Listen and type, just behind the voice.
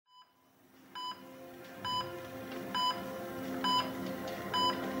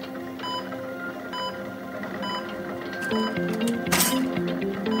All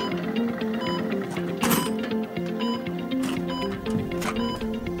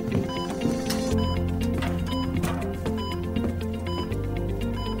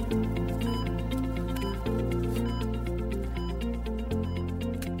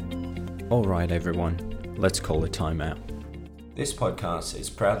right, everyone, let's call a timeout. This podcast is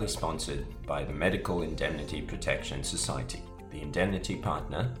proudly sponsored by the Medical Indemnity Protection Society, the indemnity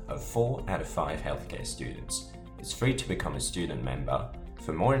partner of 4 out of 5 healthcare students. It's free to become a student member.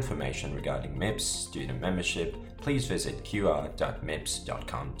 For more information regarding MIPS student membership, please visit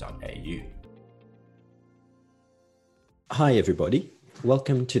qr.mips.com.au. Hi, everybody.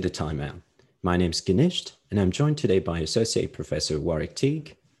 Welcome to the timeout. My name's Ganesh, and I'm joined today by Associate Professor Warwick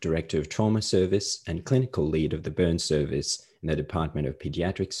Teague, Director of Trauma Service and Clinical Lead of the Burns Service in the Department of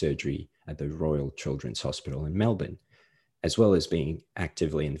Pediatric Surgery at the Royal Children's Hospital in Melbourne, as well as being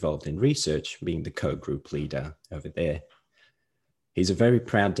actively involved in research, being the co-group leader over there. He's a very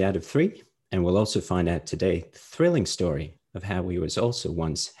proud dad of 3, and we'll also find out today the thrilling story of how he was also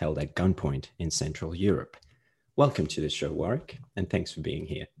once held at gunpoint in Central Europe. Welcome to the show, Warwick, and thanks for being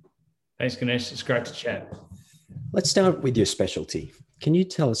here. Thanks, Ganesh. It's great to chat. Let's start with your specialty. Can you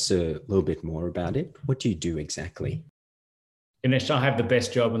tell us a little bit more about it? What do you do exactly? Ganesh, I have the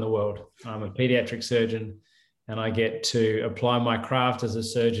best job in the world. I'm a pediatric surgeon, and I get to apply my craft as a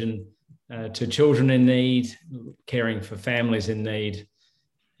surgeon to children in need, caring for families in need.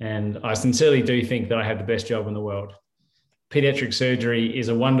 And I sincerely do think that I have the best job in the world. Pediatric surgery is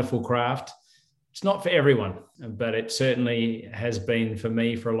a wonderful craft. It's not for everyone, but it certainly has been for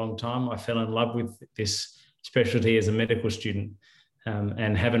me for a long time. I fell in love with this specialty as a medical student.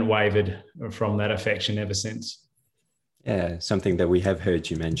 And haven't wavered from that affection ever since. Yeah, something that we have heard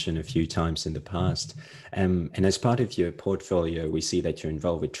you mention a few times in the past. And as part of your portfolio, we see that you're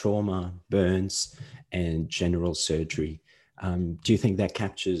involved with trauma, burns, and general surgery. Do you think that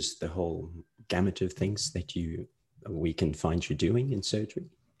captures the whole gamut of things that we can find you doing in surgery?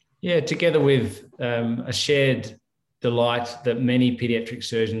 Yeah, together with a shared delight that many pediatric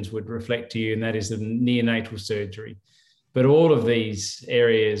surgeons would reflect to you, and that is the neonatal surgery. But all of these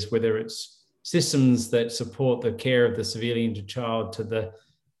areas, whether it's systems that support the care of the severely injured child, to the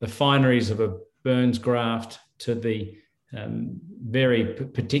fineries of a burns graft, to the very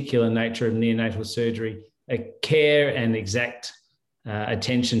particular nature of neonatal surgery, a care and exact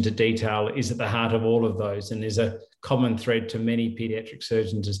attention to detail is at the heart of all of those, and is a common thread to many pediatric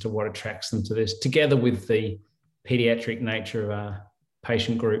surgeons as to what attracts them to this, together with the pediatric nature of our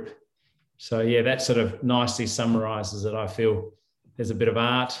patient group. So yeah, that sort of nicely summarises it. I feel there's a bit of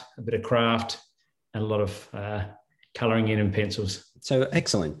art, a bit of craft, and a lot of colouring in and pencils. So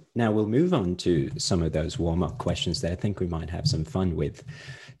excellent. Now we'll move on to some of those warm-up questions that I think we might have some fun with.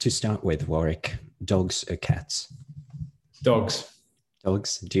 To start with, Warwick, dogs or cats? Dogs.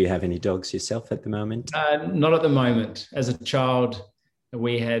 Dogs. Do you have any dogs yourself at the moment? Not at the moment. As a child,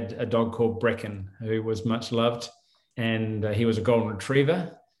 we had a dog called Brecken, who was much loved, and he was a golden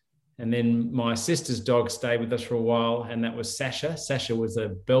retriever. And then my sister's dog stayed with us for a while, and that was Sasha. Sasha was a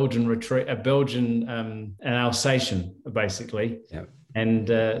Belgian an Alsatian, basically. Yeah. And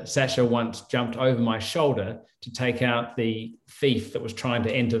Sasha once jumped over my shoulder to take out the thief that was trying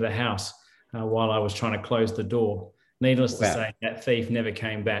to enter the house while I was trying to close the door. Needless to say, that thief never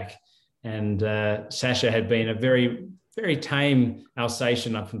came back. And Sasha had been a very, very tame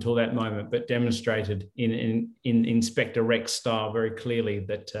Alsatian up until that moment, but demonstrated in Inspector Rex style very clearly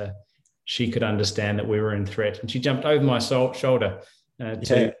that she could understand that we were in threat. And she jumped over my shoulder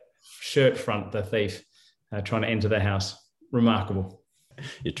to shirt front the thief trying to enter the house. Remarkable.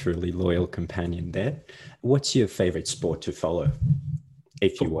 You're truly loyal companion there. What's your favourite sport to follow?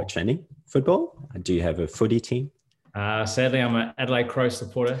 If you watch any. Football? Do you have a footy team? Sadly, I'm an Adelaide Crows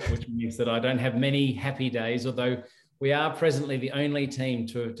supporter, which means that I don't have many happy days, although we are presently the only team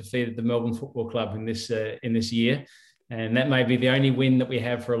to have defeated the Melbourne Football Club in this year. And that may be the only win that we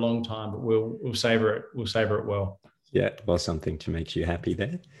have for a long time, but we'll savour it. We'll savour it well. Yeah, well, something to make you happy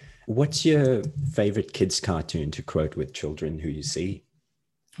there. What's your favourite kids' cartoon to quote with children who you see?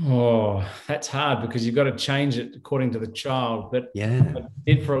 Oh, that's hard because you've got to change it according to the child. But yeah, I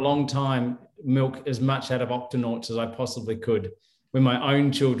did for a long time milk as much out of Octonauts as I possibly could. When my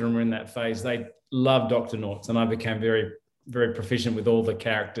own children were in that phase, they loved Octonauts, and I became very, very proficient with all the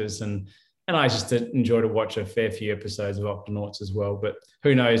characters. And I just enjoy to watch a fair few episodes of Octonauts as well. But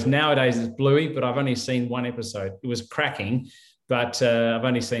who knows? Nowadays it's Bluey, but I've only seen one episode. It was cracking, but I've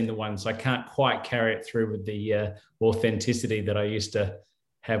only seen the one, so I can't quite carry it through with the authenticity that I used to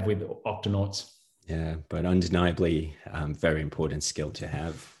have with Octonauts. Yeah, but undeniably very important skill to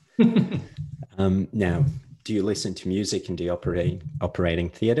have. Now, do you listen to music in the operating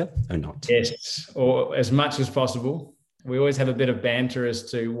theatre or not? Yes, or as much as possible. We always have a bit of banter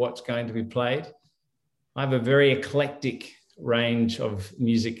as to what's going to be played. I have a very eclectic range of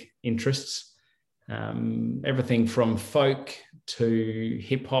music interests, everything from folk to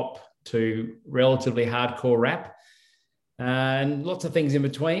hip hop to relatively hardcore rap, and lots of things in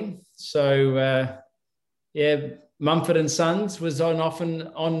between. So, Mumford and Sons was often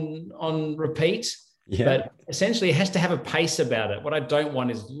on repeat. Yeah. But essentially it has to have a pace about it. What I don't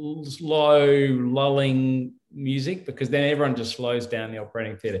want is slow, lulling music, because then everyone just slows down the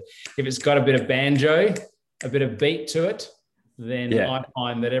operating theatre. If it's got a bit of banjo, a bit of beat to it, then I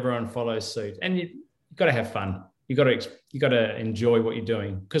find that everyone follows suit. And you've got to have fun. You got to enjoy what you're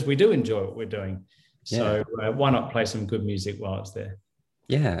doing, because we do enjoy what we're doing. So why not play some good music while it's there?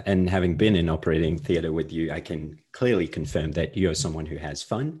 Yeah, and having been in operating theatre with you, I can clearly confirm that you're someone who has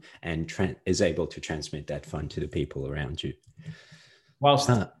fun and is able to transmit that fun to the people around you, whilst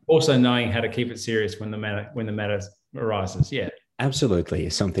also knowing how to keep it serious when the matter arises. Yeah, absolutely,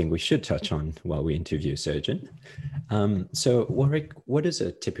 something we should touch on while we interview a surgeon. So, Warwick, what does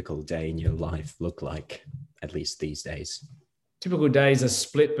a typical day in your life look like, at least these days? Typical days are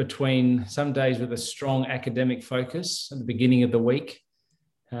split between some days with a strong academic focus at the beginning of the week.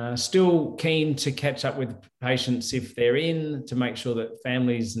 Still keen to catch up with patients if they're in, to make sure that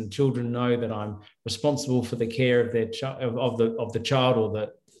families and children know that I'm responsible for the care of their of the child, or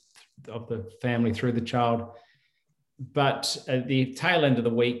of the family through the child. But at the tail end of the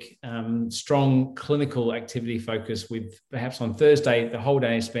week, strong clinical activity focus, with perhaps on Thursday the whole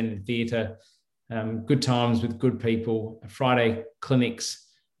day spent in theatre, good times with good people, Friday clinics.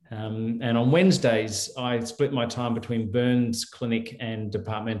 And on Wednesdays, I split my time between burns clinic and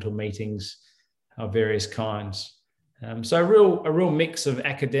departmental meetings of various kinds. So a real mix of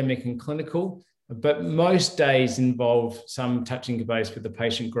academic and clinical, but most days involve some touching base with the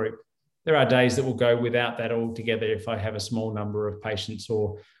patient group. There are days that will go without that altogether if I have a small number of patients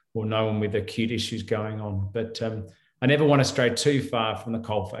or no one with acute issues going on. But I never want to stray too far from the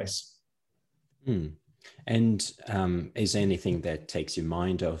coalface. And is there anything that takes your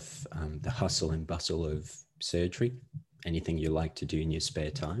mind off the hustle and bustle of surgery? Anything you like to do in your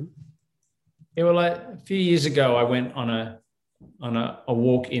spare time? Yeah, well, a few years ago, I went on a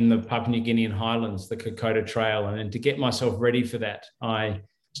walk in the Papua New Guinean highlands, the Kokoda Trail, and then to get myself ready for that, I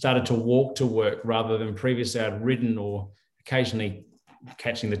started to walk to work rather than previously I'd ridden or occasionally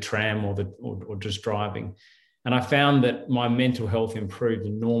catching the tram or just driving. And I found that my mental health improved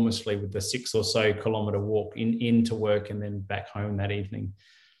enormously with the 6 or so kilometre walk into work and then back home that evening.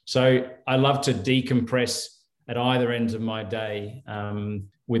 So I love to decompress at either ends of my day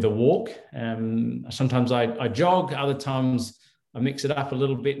with a walk. Sometimes I jog, other times I mix it up a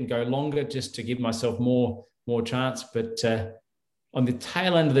little bit and go longer just to give myself more chance. But on the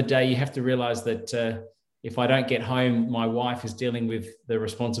tail end of the day, you have to realise that if I don't get home, my wife is dealing with the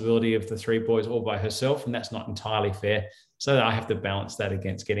responsibility of the 3 boys all by herself, and that's not entirely fair. So I have to balance that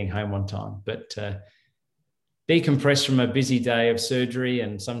against getting home on time. But decompress from a busy day of surgery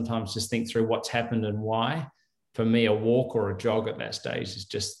and sometimes just think through what's happened and why. For me, a walk or a jog at that stage is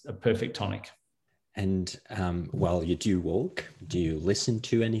just a perfect tonic. And while you do walk, do you listen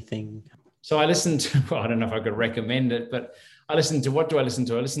to anything? So I listen to, well, I don't know if I could recommend it, but what do I listen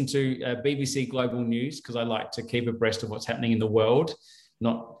to? I listen to BBC Global News, because I like to keep abreast of what's happening in the world,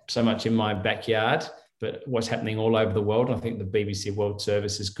 not so much in my backyard, but what's happening all over the world. I think the BBC World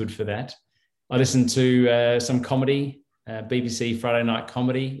Service is good for that. I listen to some comedy. BBC Friday Night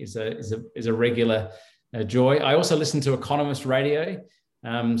Comedy is a regular joy. I also listen to Economist Radio.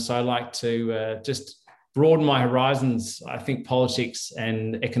 So I like to just broaden my horizons. I think politics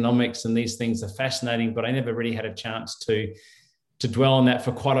and economics and these things are fascinating, but I never really had a chance to dwell on that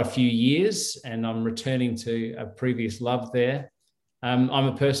for quite a few years. And I'm returning to a previous love there. I'm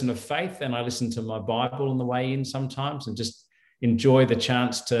a person of faith, and I listen to my Bible on the way in sometimes and just enjoy the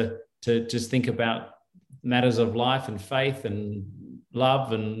chance to just think about matters of life and faith and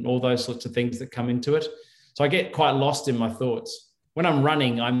love and all those sorts of things that come into it. So I get quite lost in my thoughts. When I'm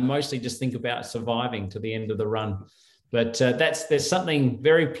running, I mostly just think about surviving to the end of the run. But there's something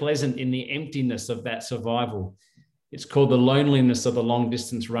very pleasant in the emptiness of that survival. It's called The Loneliness of the Long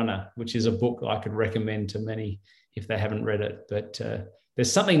Distance Runner, which is a book I could recommend to many if they haven't read it. But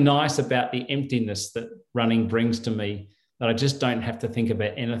there's something nice about the emptiness that running brings to me, that I just don't have to think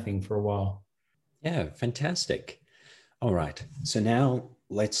about anything for a while. Yeah, fantastic. All right. So now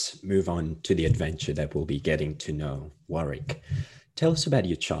let's move on to the adventure that we'll be getting to know Warwick. Tell us about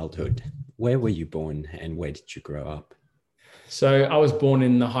your childhood. Where were you born and where did you grow up? So I was born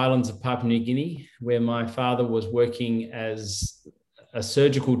in the highlands of Papua New Guinea, where my father was working as a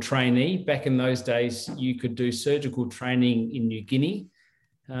surgical trainee. Back in those days, you could do surgical training in New Guinea.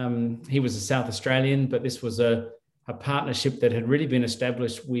 He was a South Australian, but this was a partnership that had really been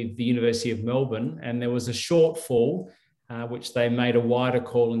established with the University of Melbourne. And there was a shortfall, which they made a wider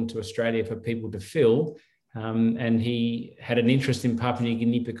call into Australia for people to fill. And he had an interest in Papua New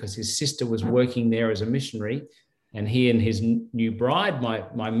Guinea because his sister was working there as a missionary. And he and his new bride,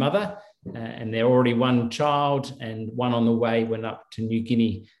 my mother, and they're already one child and one on the way, went up to New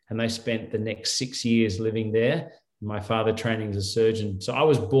Guinea, and they spent the next 6 years living there. My father training as a surgeon. So I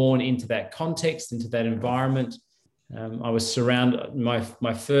was born into that context, into that environment. I was surrounded,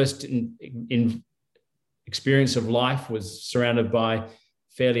 my first experience of life was surrounded by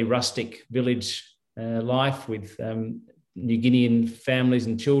fairly rustic village life with New Guinean families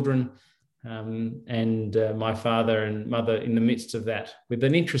and children. And my father and mother in the midst of that, with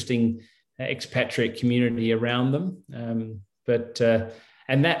an interesting expatriate community around them.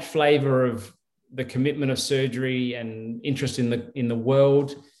 And that flavour of the commitment of surgery and interest in the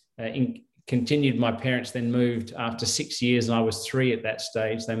world continued. My parents then moved after 6 years, and I was 3 at that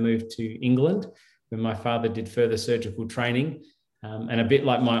stage. They moved to England, where my father did further surgical training. And a bit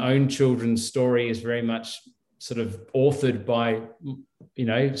like my own children's story is very much sort of authored by,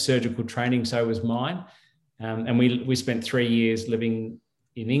 surgical training, so was mine. And we spent 3 years living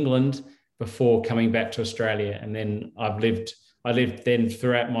in England before coming back to Australia. And then I lived then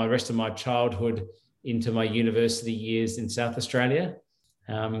throughout my rest of my childhood into my university years in South Australia.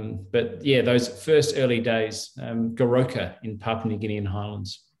 But yeah, those first early days, Goroka in Papua New Guinean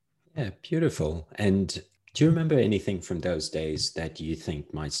Highlands. Yeah, beautiful. And do you remember anything from those days that you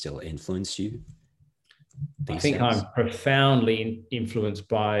think might still influence you? I think I'm profoundly influenced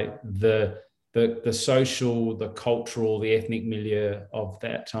by the social, the cultural, the ethnic milieu of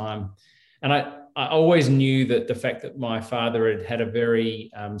that time. And I always knew that the fact that my father had a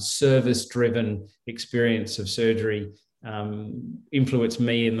very service-driven experience of surgery influenced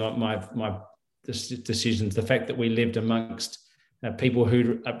me in my decisions. The fact that we lived amongst people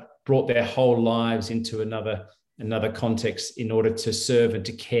who brought their whole lives into another context in order to serve and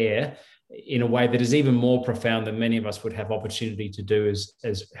to care in a way that is even more profound than many of us would have opportunity to do as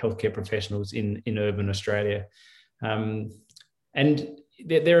healthcare professionals in urban Australia. And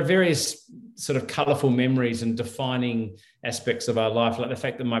there are various sort of colourful memories and defining aspects of our life, like the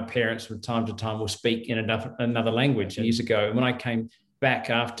fact that my parents from time to time will speak in another language. Years ago, when I came back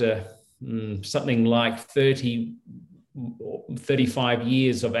after something like 30 or 35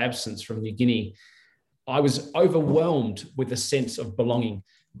 years of absence from New Guinea, I was overwhelmed with a sense of belonging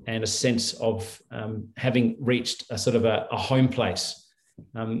and a sense of having reached a sort of a home place.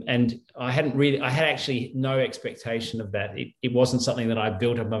 And I had actually no expectation of that. It wasn't something that I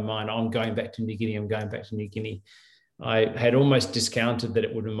built up in my mind. I'm going back to New Guinea. I'm going back to New Guinea. I had almost discounted that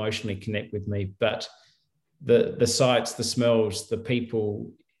it would emotionally connect with me, but the sights, the smells, the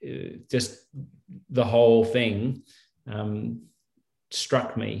people, just the whole thing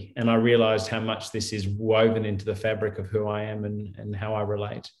struck me. And I realized how much this is woven into the fabric of who I am and how I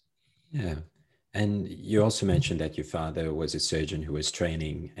relate. Yeah. And you also mentioned that your father was a surgeon who was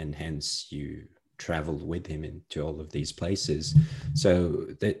training, and hence you traveled with him into all of these places. So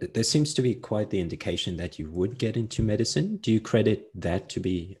there seems to be quite the indication that you would get into medicine. Do you credit that to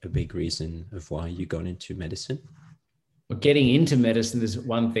be a big reason of why you got into medicine? Well, getting into medicine is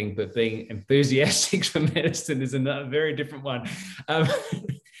one thing, but being enthusiastic for medicine is another very different one.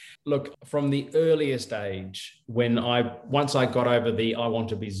 Look, from the earliest age, once I got over I want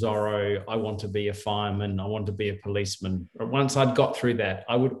to be Zorro, I want to be a fireman, I want to be a policeman. Once I'd got through that,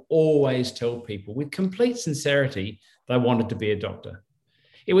 I would always tell people with complete sincerity that I wanted to be a doctor.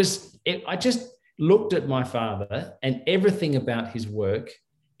 I just looked at my father and everything about his work,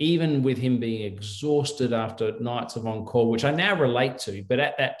 even with him being exhausted after nights of on-call, which I now relate to, but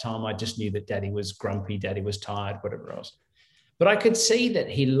at that time, I just knew that Daddy was grumpy, Daddy was tired, whatever else. But I could see that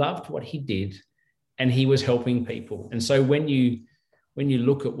he loved what he did and he was helping people. And so when you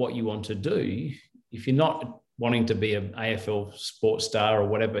look at what you want to do, if you're not wanting to be an AFL sports star or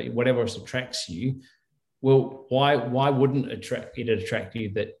whatever else attracts you, well, why wouldn't it attract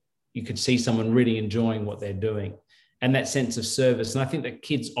you that you could see someone really enjoying what they're doing? And that sense of service. And I think that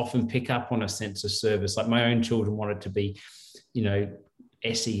kids often pick up on a sense of service. Like my own children wanted to be,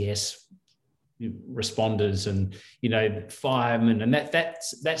 SES responders and, firemen. And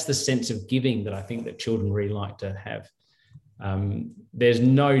that's the sense of giving that I think that children really like to have. There's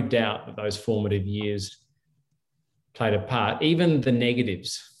no doubt that those formative years played a part, even the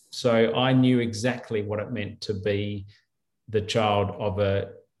negatives. So I knew exactly what it meant to be the child of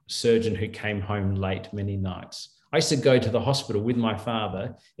a surgeon who came home late many nights. I used to go to the hospital with my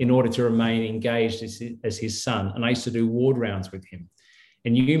father in order to remain engaged as his son. And I used to do ward rounds with him.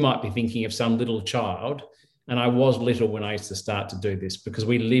 And you might be thinking of some little child. And I was little when I used to start to do this, because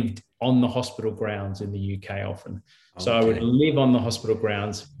we lived on the hospital grounds in the UK often. Okay. So I would live on the hospital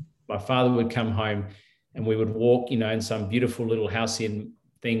grounds. My father would come home and we would walk, in some beautiful little Halcyon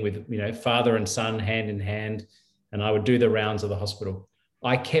thing with, father and son hand in hand. And I would do the rounds of the hospital.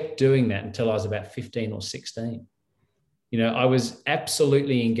 I kept doing that until I was about 15 or 16. I was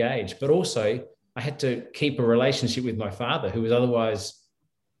absolutely engaged, but also I had to keep a relationship with my father, who was otherwise,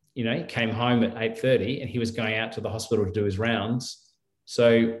 came home at 8:30 and he was going out to the hospital to do his rounds.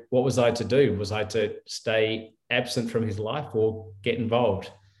 So what was I to do? Was I to stay absent from his life or get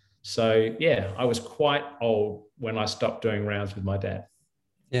involved? So yeah, I was quite old when I stopped doing rounds with my dad.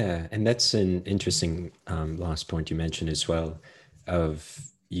 Yeah, and that's an interesting last point you mentioned as well,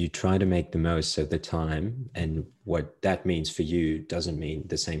 of you try to make the most of the time, and what that means for you doesn't mean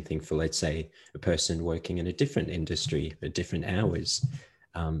the same thing for, let's say, a person working in a different industry at different hours.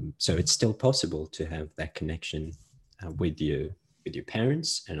 So it's still possible to have that connection with your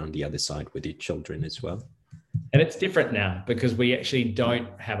parents, and on the other side with your children as well. And it's different now because we actually don't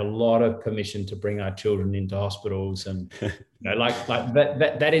have a lot of permission to bring our children into hospitals, and like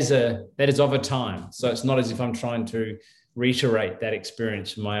that is of a time. So it's not as if I'm trying to reiterate that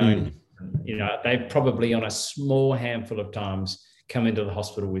experience from my own. They've probably on a small handful of times come into the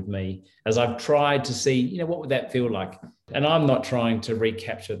hospital with me as I've tried to see, what would that feel like? And I'm not trying to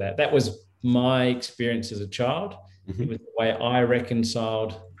recapture that. That was my experience as a child. Mm-hmm. It was the way I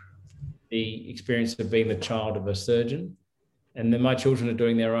reconciled the experience of being the child of a surgeon. And then my children are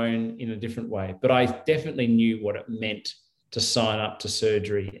doing their own in a different way. But I definitely knew what it meant to sign up to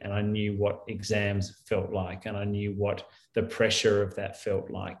surgery, and I knew what exams felt like, and I knew what the pressure of that felt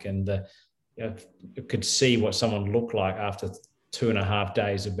like, and I could see what someone looked like after 2.5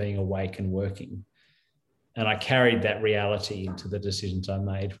 days of being awake and working. And I carried that reality into the decisions I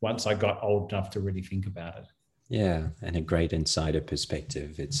made once I got old enough to really think about it. Yeah, and a great insider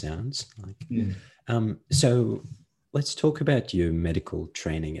perspective, it sounds like. So let's talk about your medical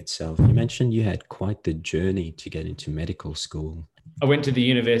training itself. You mentioned you had quite the journey to get into medical school. I went to the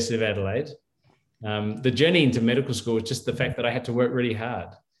University of Adelaide. The journey into medical school was just the fact that I had to work really hard.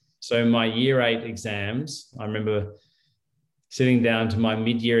 So my year 8 exams, I remember sitting down to my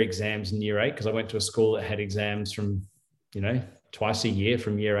mid-year exams in year 8, because I went to a school that had exams from, twice a year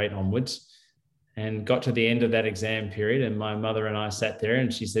from year 8 onwards, and got to the end of that exam period. And my mother and I sat there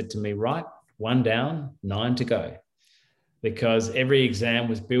and she said to me, right, 1 down, 9 to go. Because every exam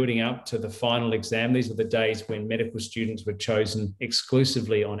was building up to the final exam. These were the days when medical students were chosen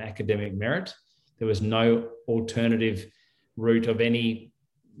exclusively on academic merit. There was no alternative route of any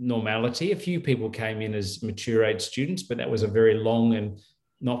normality. A few people came in as mature age students, but that was a very long and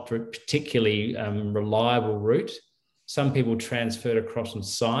not particularly reliable route. Some people transferred across from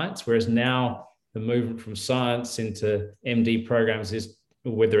science, whereas now the movement from science into MD programs is,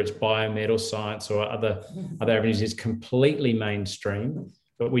 whether it's biomed or science or other avenues, is completely mainstream.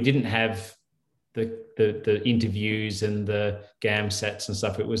 But we didn't have the interviews and the GAMSATs and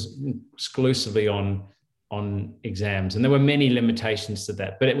stuff. It was exclusively on exams, and there were many limitations to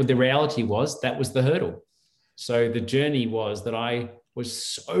that. But the reality was that was the hurdle. So the journey was that I was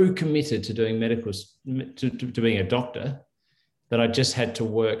so committed to doing medical, to being a doctor, that I just had to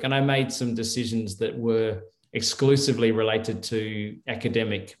work. And I made some decisions that were exclusively related to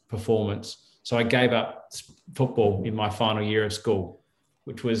academic performance. So I gave up football in my final year of school,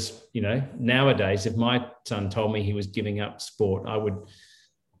 which was, nowadays, if my son told me he was giving up sport, I would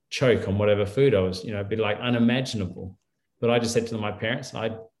choke on whatever food I was, it'd be like unimaginable. But I just said to my parents,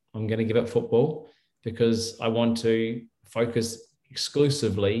 I'm going to give up football because I want to focus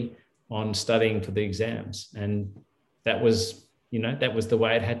exclusively on studying for the exams. And that was, that was the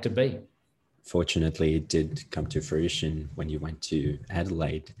way it had to be. Fortunately, it did come to fruition when you went to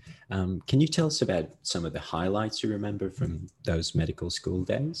Adelaide. Can you tell us about some of the highlights you remember from those medical school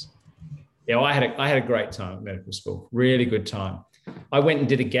days? Yeah, well, I had a great time at medical school, really good time. I went and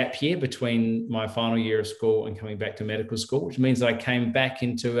did a gap year between my final year of school and coming back to medical school, which means that I came back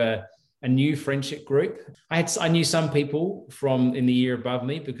into a new friendship group. I knew some people from in the year above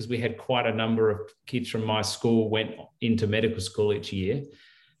me, because we had quite a number of kids from my school went into medical school each year.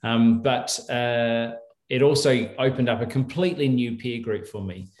 But it also opened up a completely new peer group for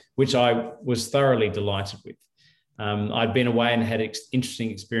me, which I was thoroughly delighted with. I'd been away and had interesting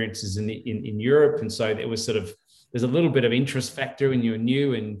experiences in Europe, and so it was sort of there's a little bit of interest factor when you're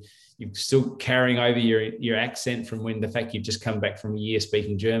new and you're still carrying over your accent from when the fact you've just come back from a year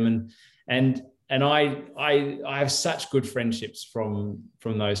speaking German. And I have such good friendships from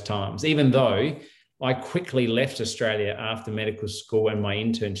those times, even though I quickly left Australia after medical school and my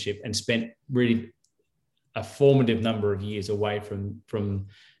internship and spent really a formative number of years away from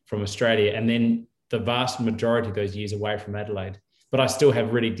Australia. And then the vast majority of those years away from Adelaide. But I still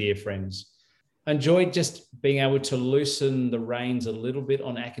have really dear friends. I enjoyed just being able to loosen the reins a little bit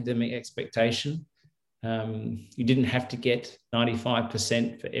on academic expectation. You didn't have to get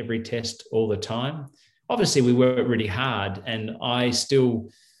 95% for every test all the time. Obviously, we worked really hard, and I still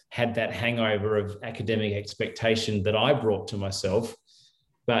had that hangover of academic expectation that I brought to myself.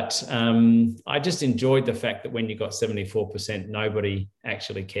 But I just enjoyed the fact that when you got 74%, nobody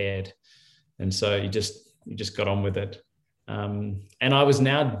actually cared. And so you just got on with it. And I was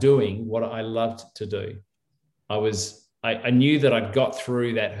now doing what I loved to do. I knew that I'd got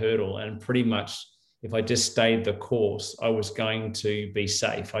through that hurdle, and pretty much if I just stayed the course, I was going to be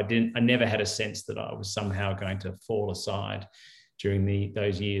safe. I never had a sense that I was somehow going to fall aside during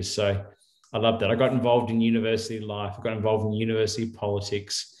those years. So I loved that. I got involved in university life. I got involved in university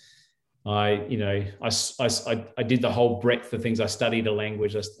politics. I did the whole breadth of things. I studied a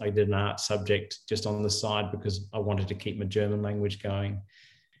language. I did an art subject just on the side because I wanted to keep my German language going.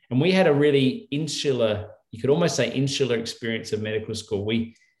 And we had a really insular, you could almost say insular experience of medical school.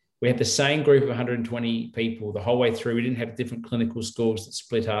 We had the same group of 120 people the whole way through. We didn't have different clinical schools that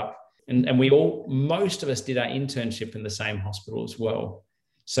split up. And most of us did our internship in the same hospital as well.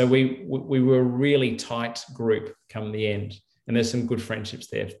 So we were a really tight group come the end. And there's some good friendships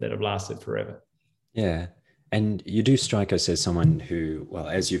there that have lasted forever. Yeah. And you do strike us as someone who, well,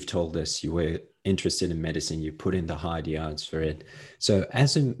 as you've told us, you were interested in medicine, you put in the hard yards for it. So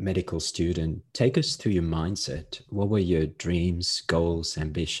as a medical student, take us through your mindset. What were your dreams, goals,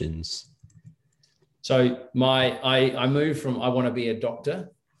 ambitions? So I moved from I want to be a doctor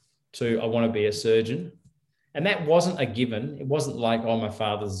to I want to be a surgeon. And that wasn't a given. It wasn't like, oh, my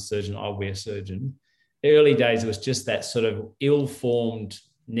father's a surgeon, I'll be a surgeon. The early days, it was just that sort of ill-formed,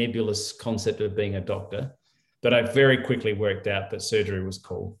 nebulous concept of being a doctor. But I very quickly worked out that surgery was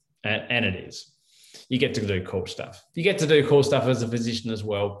cool, and it is. You get to do cool stuff. You get to do cool stuff as a physician as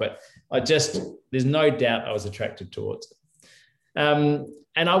well, but there's no doubt I was attracted towards it.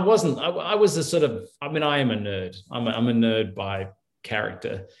 And I wasn't, I was a sort of, I mean, I am a nerd. I'm a nerd by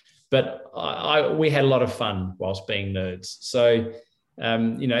character, but we had a lot of fun whilst being nerds. So,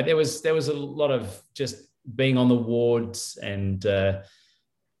 there was a lot of just being on the wards and that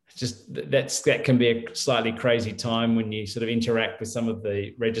can be a slightly crazy time when you sort of interact with some of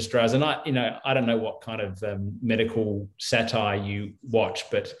the registrars. And I don't know what kind of medical satire you watch,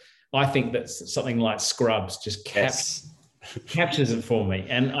 but I think that something like Scrubs just captures it for me.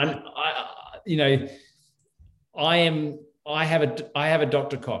 And I have a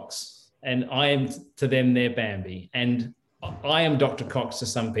Dr. Cox, and I am to them their Bambi, and I am Dr. Cox to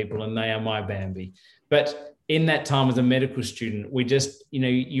some people, and they are my Bambi. But in that time as a medical student, we just,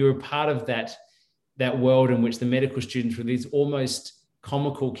 you were part of that world in which the medical students were these almost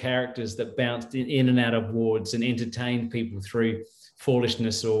comical characters that bounced in and out of wards and entertained people through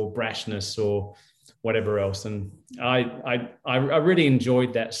foolishness or brashness or whatever else. And I really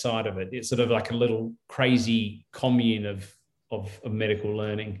enjoyed that side of it. It's sort of like a little crazy commune of medical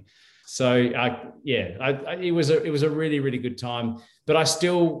learning. So it was a really, really good time, but I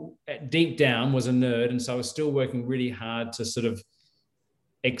still deep down was a nerd. And so I was still working really hard to sort of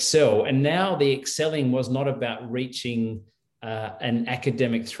excel. And now the excelling was not about reaching an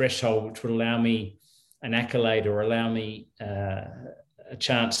academic threshold, which would allow me an accolade or allow me a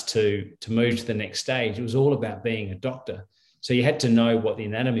chance to move to the next stage. It was all about being a doctor. So you had to know what the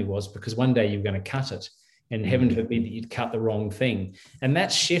anatomy was, because one day you were going to cut it. And heaven forbid that you'd cut the wrong thing. And that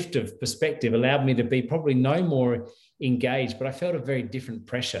shift of perspective allowed me to be probably no more engaged, but I felt a very different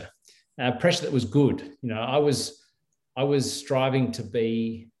pressure that was good. I was striving to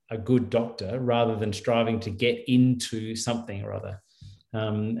be a good doctor rather than striving to get into something or other.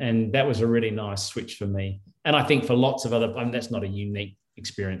 And that was a really nice switch for me. And I think for lots of other, that's not a unique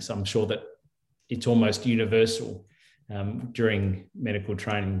experience. I'm sure that it's almost universal during medical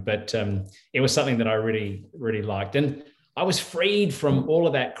training, but it was something that I really, really liked. And I was freed from all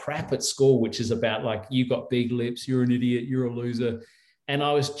of that crap at school, which is about like, you got big lips, you're an idiot, you're a loser. And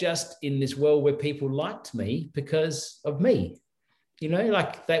I was just in this world where people liked me because of me,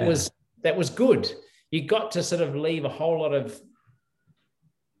 that was good. You got to sort of leave a whole lot of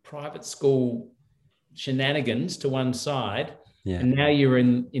private school shenanigans to one side. Yeah. And now you're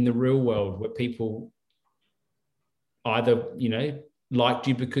in the real world where people either, liked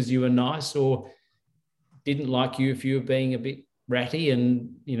you because you were nice, or didn't like you if you were being a bit ratty,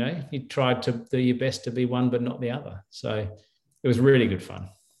 and, you tried to do your best to be one but not the other. So it was really good fun.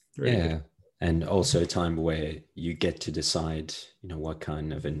 Really good. And also a time where you get to decide, what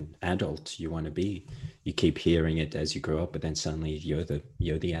kind of an adult you want to be. You keep hearing it as you grow up, but then suddenly you're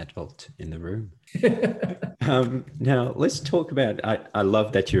the adult in the room. Now let's talk about, I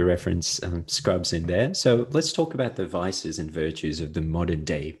love that you reference Scrubs in there. So let's talk about the vices and virtues of the modern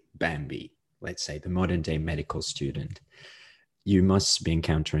day Bambi, let's say the modern day medical student. You must be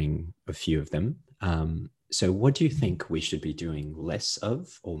encountering a few of them. So what do you think we should be doing less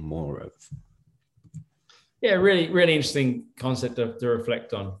of or more of? Yeah, really, really interesting concept to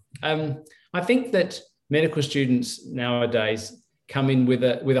reflect on. I think that medical students nowadays come in with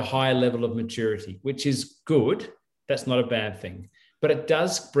a higher level of maturity, which is good. That's not a bad thing, but it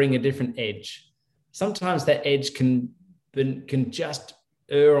does bring a different edge. Sometimes that edge can just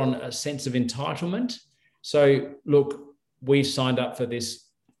err on a sense of entitlement. So look, we've signed up for this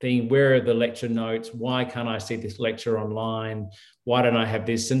thing. Where are the lecture notes? Why can't I see this lecture online? Why don't I have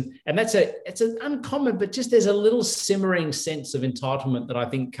this? And it's an uncommon, but just there's a little simmering sense of entitlement that I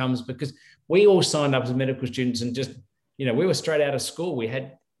think comes because we all signed up as medical students and just, we were straight out of school. We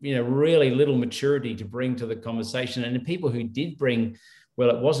had, really little maturity to bring to the conversation. And the people who did bring, well,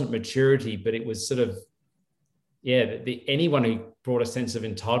 it wasn't maturity, but it was sort of, anyone who brought a sense of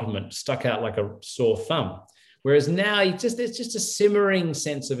entitlement stuck out like a sore thumb. Whereas now there's just a simmering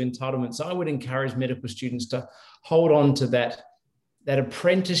sense of entitlement. So I would encourage medical students to hold on to that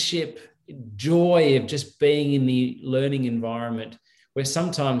apprenticeship joy of just being in the learning environment, where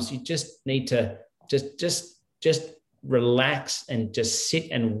sometimes you just need to just relax and just sit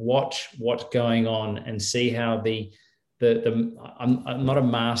and watch what's going on and see how I'm not a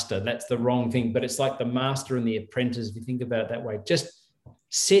master, that's the wrong thing, but it's like the master and the apprentice, if you think about it that way. Just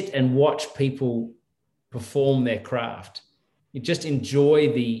sit and watch people perform their craft. You just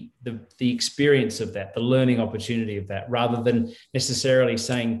enjoy the experience of that, the learning opportunity of that, rather than necessarily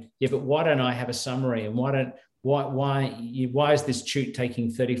saying, yeah, but why don't I have a summary? And why is this tute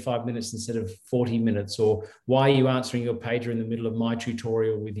taking 35 minutes instead of 40 minutes? Or why are you answering your pager in the middle of my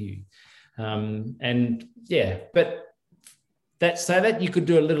tutorial with you? But that's so that you could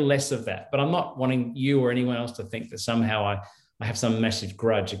do a little less of that. But I'm not wanting you or anyone else to think that somehow I have some massive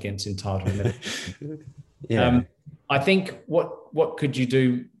grudge against entitlement. I think what could you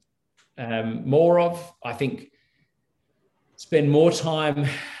do more of? I think spend more time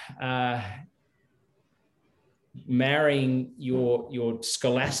marrying your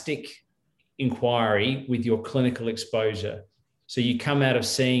scholastic inquiry with your clinical exposure. So you come out of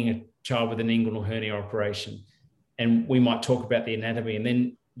seeing a child with an inguinal hernia operation, and we might talk about the anatomy, and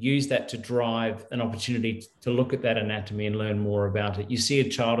then use that to drive an opportunity to look at that anatomy and learn more about it. You see a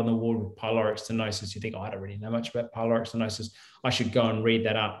child on the ward with pyloric stenosis, you think, I don't really know much about pyloric stenosis. I should go and read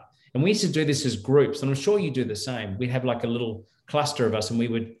that up. And we used to do this as groups, and I'm sure you do the same. We'd have like a little cluster of us, and we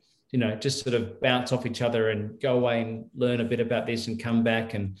would, just sort of bounce off each other and go away and learn a bit about this and come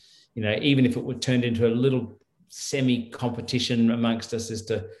back. And, even if it would turn into a little semi-competition amongst us as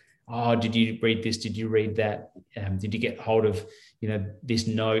to, oh, did you read this? Did you read that? Did you get hold of, this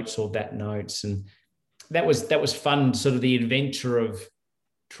notes or that notes? And that was fun, sort of the adventure of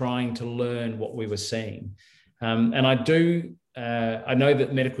trying to learn what we were seeing. And I know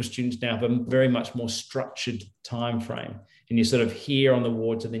that medical students now have a very much more structured time frame, and you're sort of here on the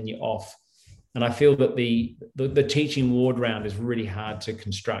wards and then you're off. And I feel that the teaching ward round is really hard to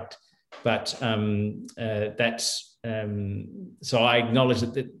construct, but so I acknowledge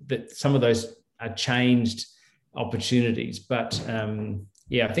that some of those are changed opportunities, but I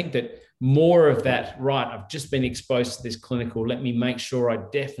think that more of that, right, I've just been exposed to this clinical, let me make sure I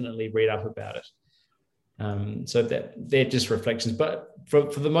definitely read up about it. So that they're just reflections, but for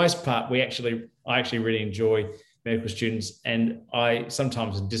the most part, I actually really enjoy medical students, and I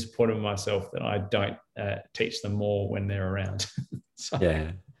sometimes am disappointed in myself that I don't teach them more when they're around.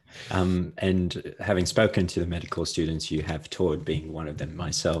 Yeah. And having spoken to the medical students you have taught, being one of them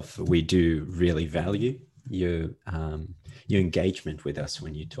myself, we do really value your engagement with us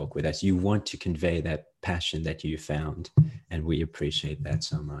when you talk with us. You want to convey that passion that you found, and we appreciate that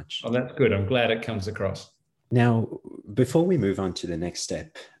so much. Oh, that's good. I'm glad it comes across. Now, before we move on to the next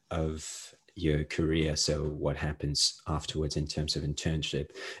step of your career, so what happens afterwards in terms of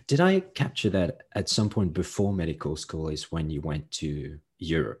internship, did I capture that at some point before medical school is when you went to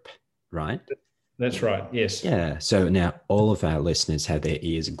Europe, right? That's right. Yes. Yeah. So now all of our listeners have their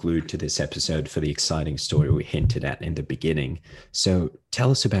ears glued to this episode for the exciting story we hinted at in the beginning. So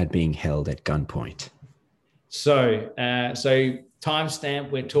tell us about being held at gunpoint. So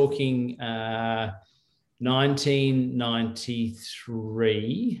timestamp, we're talking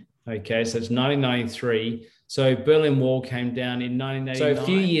 1993. Okay, so it's 1993. So Berlin Wall came down in 1989. So a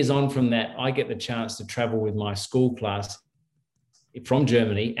few years on from that, I get the chance to travel with my school class from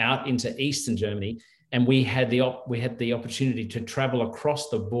Germany out into Eastern Germany. And we had the opportunity to travel across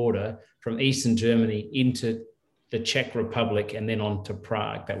the border from Eastern Germany into the Czech Republic and then on to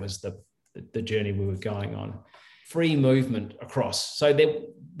Prague. That was the journey we were going on. Free movement across. So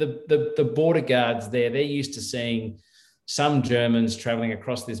the border guards there, they're used to seeing some Germans traveling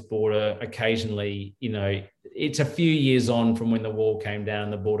across this border occasionally. You know, it's a few years on from when the wall came down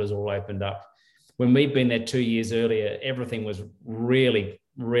and the borders all opened up. When we'd been there 2 years earlier, everything was really,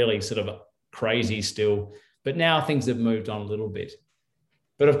 really sort of crazy still. But now things have moved on a little bit.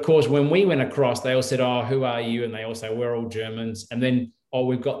 But of course, when we went across, they all said, "Oh, who are you?" And they all say, "We're all Germans." And then, "Oh,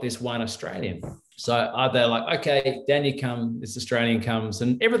 we've got this one Australian." So they're like, "Okay, down you come, this Australian comes."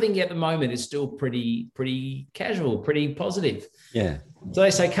 And everything at the moment is still pretty casual, pretty positive. Yeah. So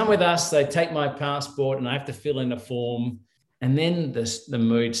they say, "Come with us." They take my passport and I have to fill in a form. And then the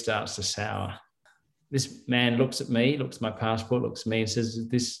mood starts to sour. This man looks at me, looks at my passport, looks at me and says,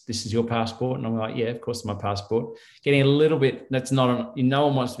 this is your passport? And I'm like, "Yeah, of course it's my passport." Getting a little bit, no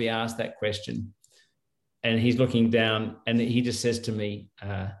one wants to be asked that question. And he's looking down and he just says to me,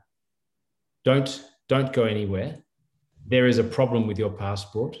 don't go anywhere. There is a problem with your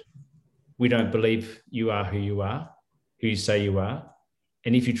passport. We don't believe you are who you say you are.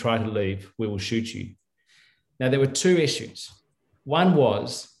 And if you try to leave, we will shoot you. Now, there were two issues. One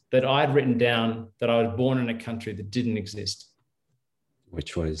was that I had written down that I was born in a country that didn't exist.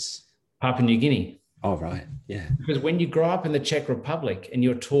 Which was? Papua New Guinea. Oh, right. Yeah. Because when you grow up in the Czech Republic and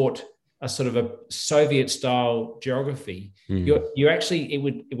you're taught a sort of a Soviet-style geography, you actually,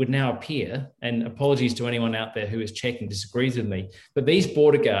 it would now appear, and apologies to anyone out there who is Czech and disagrees with me, but these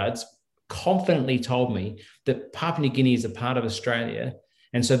border guards confidently told me that Papua New Guinea is a part of Australia.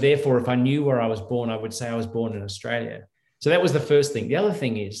 And so therefore, if I knew where I was born, I would say I was born in Australia. So that was the first thing. The other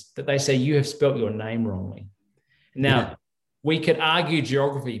thing is that they say you have spelt your name wrongly. Now, we could argue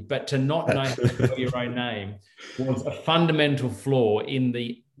geography, but to not know how to spell your own name was a fundamental flaw in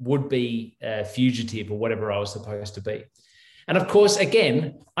the would-be fugitive or whatever I was supposed to be. And of course,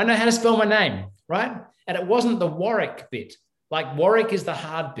 again, I know how to spell my name, right? And it wasn't the Warwick bit. Like Warwick is the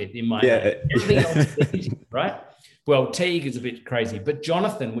hard bit in my name. Everything else is easy, right? Well, Teague is a bit crazy, but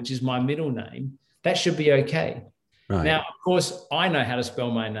Jonathan, which is my middle name, that should be okay. Right. Now, of course, I know how to spell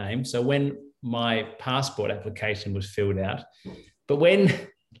my name. So when my passport application was filled out, but when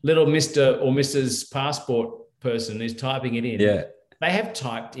little Mr. or Mrs. passport person is typing it in, they have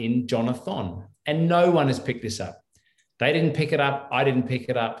typed in Jonathan, and no one has picked this up. They didn't pick it up. I didn't pick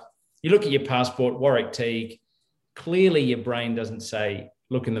it up. You look at your passport, Warwick Teague, clearly your brain doesn't say,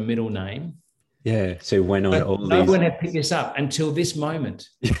 look in the middle name. Yeah. So when on all no one had picked this up until this moment.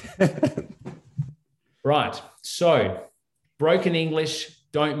 Right. So broken English,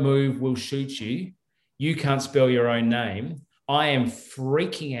 don't move, we'll shoot you. You can't spell your own name. I am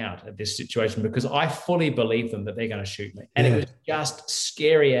freaking out at this situation because I fully believe them that they're going to shoot me. And it was just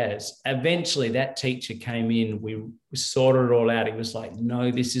scary as. Eventually that teacher came in, we sorted it all out. He was like,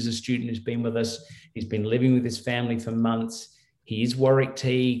 "No, this is a student who's been with us. He's been living with his family for months. He is Warwick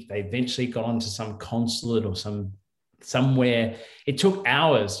Teague." They eventually got onto some consulate or somewhere. It took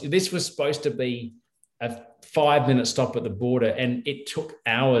hours. This was supposed to be a 5-minute stop at the border, and it took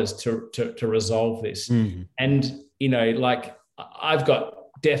hours to resolve this. And, you know, like I've got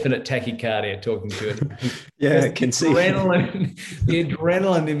definite tachycardia talking to it. I can see. The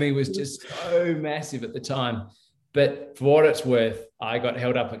adrenaline in me was just so massive at the time. But for what it's worth, I got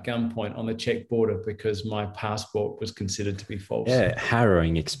held up at gunpoint on the Czech border because my passport was considered to be false. Yeah,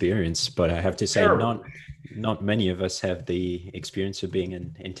 harrowing experience. But I have to say, not many of us have the experience of being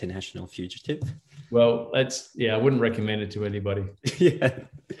an international fugitive. Well, I wouldn't recommend it to anybody.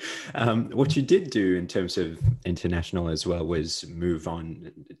 What you did do in terms of international as well was move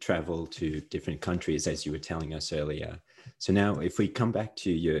on, travel to different countries, as you were telling us earlier. So now if we come back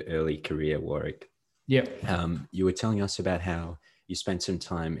to your early career, Warwick, you were telling us about how you spent some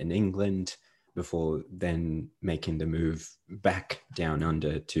time in England before then making the move back down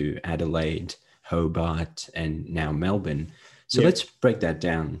under to Adelaide, Hobart, and now Melbourne. So let's break that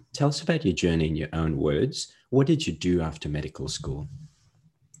down. Tell us about your journey in your own words. What did you do after medical school?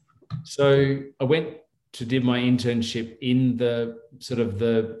 So I went to do my internship in the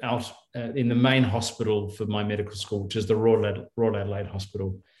in the main hospital for my medical school, which is the Royal Adelaide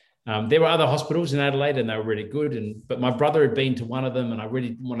Hospital. There were other hospitals in Adelaide and they were really good. But my brother had been to one of them and I really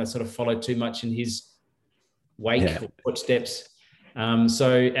didn't want to sort of follow too much in his wake or footsteps.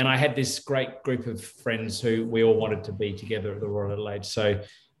 And I had this great group of friends who we all wanted to be together at the Royal Adelaide. So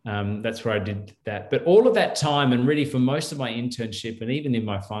that's where I did that. But all of that time, and really for most of my internship and even in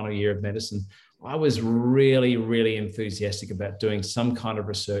my final year of medicine, I was really, really enthusiastic about doing some kind of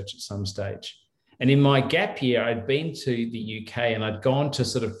research at some stage. And in my gap year, I'd been to the UK and I'd gone to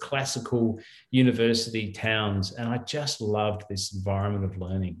sort of classical university towns, and I just loved this environment of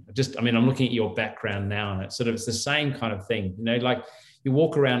learning. I'm looking at your background now, and it's the same kind of thing. Like you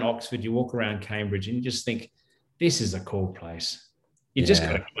walk around Oxford, you walk around Cambridge, and you just think, this is a cool place. You just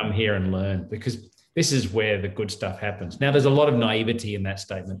got to come here and learn, because this is where the good stuff happens. Now, there's a lot of naivety in that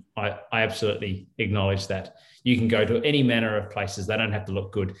statement. I absolutely acknowledge that. You can go to any manner of places. They don't have to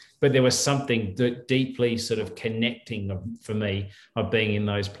look good. But there was something deeply sort of connecting for me of being in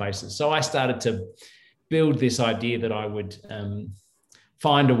those places. So I started to build this idea that I would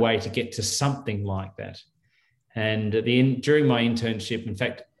find a way to get to something like that. And during my internship, in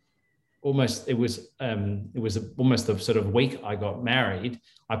fact, it was almost the sort of week I got married,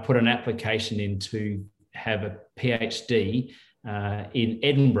 I put an application in to have a PhD in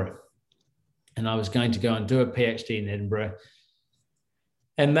Edinburgh. And I was going to go and do a PhD in Edinburgh.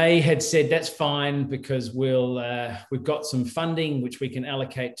 And they had said, that's fine, because we've got some funding which we can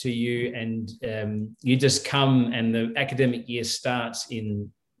allocate to you, and you just come, and the academic year starts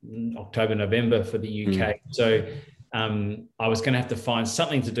in October, November for the UK. So I was going to have to find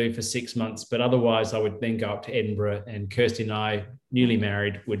something to do for 6 months, but otherwise I would then go up to Edinburgh, and Kirsty and I, newly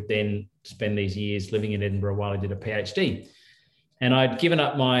married, would then spend these years living in Edinburgh while I did a PhD. And I'd given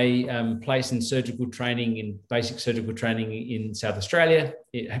up my place in surgical training, in basic surgical training in South Australia.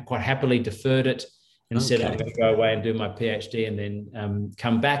 It quite happily deferred it and said, I'm going to go away and do my PhD and then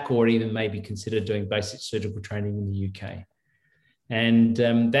come back, or even maybe consider doing basic surgical training in the UK. And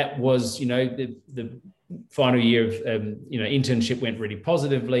that was, the final year of, internship went really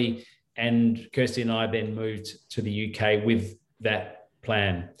positively. And Kirsty and I then moved to the UK with that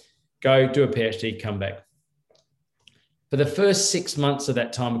plan. Go do a PhD, come back. For the first 6 months of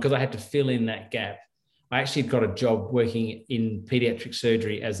that time, because I had to fill in that gap, I actually got a job working in pediatric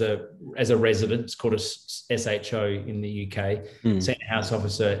surgery as a resident. It's called a SHO in the UK, Senior House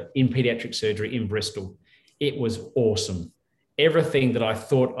Officer in pediatric surgery in Bristol. It was awesome. Everything that I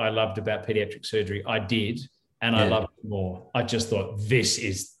thought I loved about pediatric surgery, I did, and I loved it more. I just thought, this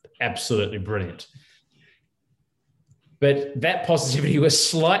is absolutely brilliant. But that positivity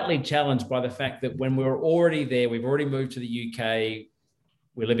was slightly challenged by the fact that when we were already there, we've already moved to the UK,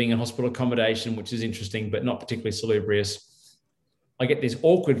 we're living in hospital accommodation, which is interesting, but not particularly salubrious. I get this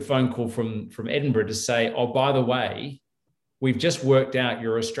awkward phone call from Edinburgh to say, oh, by the way, we've just worked out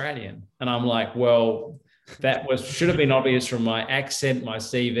you're Australian. And I'm like, well, should have been obvious from my accent, my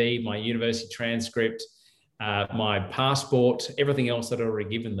CV, my university transcript, my passport, everything else that I'd already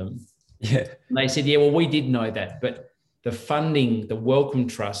given them. Yeah. And they said, yeah, well, we did know that, but the funding, the Wellcome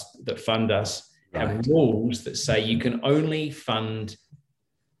Trust that fund us have rules that say you can only fund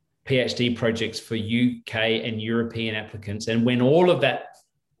PhD projects for UK and European applicants. And when all of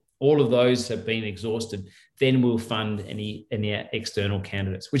those have been exhausted, then we'll fund any external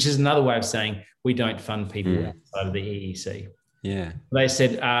candidates, which is another way of saying we don't fund people outside of the EEC. Yeah. They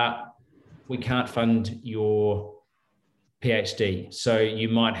said, we can't fund your PhD. So you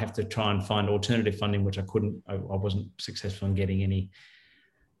might have to try and find alternative funding, which I wasn't successful in getting any.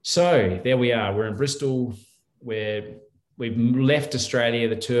 So there we are. We're in Bristol. We've left Australia,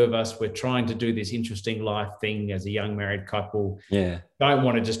 the two of us. We're trying to do this interesting life thing as a young married couple. Yeah. Don't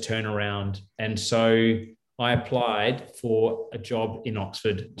want to just turn around. And so I applied for a job in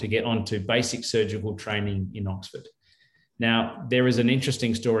Oxford to get onto basic surgical training in Oxford. Now, there is an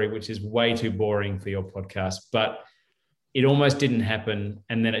interesting story, which is way too boring for your podcast, but it almost didn't happen.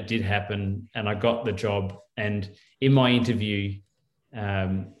 And then it did happen, and I got the job. And in my interview, they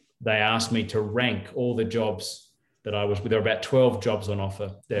asked me to rank all the jobs that I was with. There were about 12 jobs on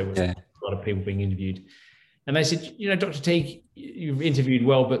offer. There was a lot of people being interviewed. And they said, Dr. Teague, you've interviewed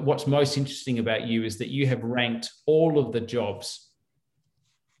well, but what's most interesting about you is that you have ranked all of the jobs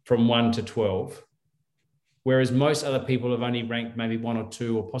from 1 to 12, whereas most other people have only ranked maybe 1 or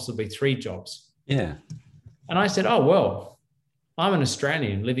 2 or possibly 3 jobs. Yeah. And I said, oh, well, I'm an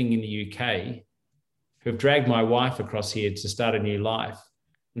Australian living in the UK who've dragged my wife across here to start a new life.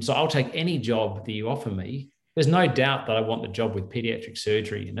 And so I'll take any job that you offer me. There's no doubt that I want the job with pediatric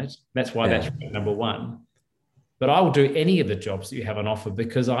surgery in it. That's why that's number 1. But I will do any of the jobs that you have on offer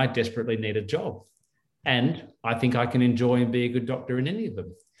because I desperately need a job. And I think I can enjoy and be a good doctor in any of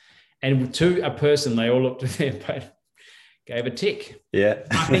them. And to a person, they all looked at their gave a tick. Yeah.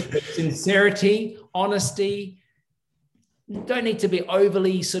 I think that sincerity, honesty, don't need to be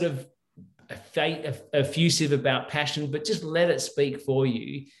overly sort of effusive about passion, but just let it speak for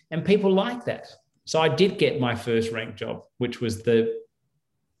you. And people like that. So I did get my first rank job, which was the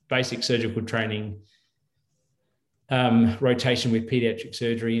basic surgical training rotation with pediatric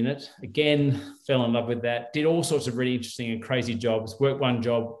surgery in it. Again, fell in love with that. Did all sorts of really interesting and crazy jobs. Worked one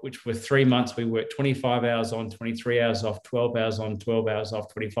job, which for 3 months, we worked 25 hours on, 23 hours off, 12 hours on, 12 hours off,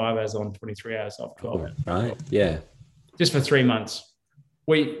 25 hours on, 23 hours off, 12 hours. Right, yeah. Just for 3 months.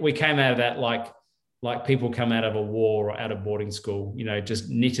 We came out of that like people come out of a war or out of boarding school, you know, just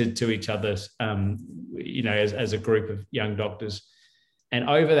knitted to each other, you know, as a group of young doctors. And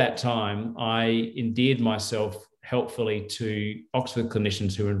over that time, I endeared myself helpfully to Oxford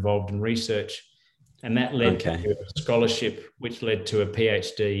clinicians who were involved in research. And that led to a scholarship, which led to a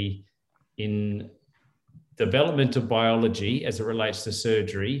PhD in developmental biology as it relates to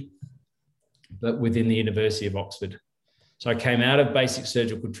surgery, but within the University of Oxford. So I came out of basic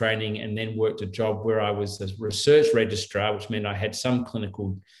surgical training and then worked a job where I was a research registrar, which meant I had some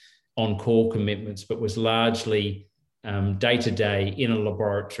clinical on-call commitments, but was largely day-to-day in a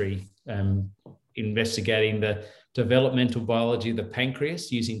laboratory investigating the developmental biology of the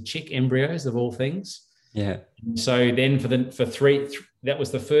pancreas using chick embryos of all things. Yeah. So then that was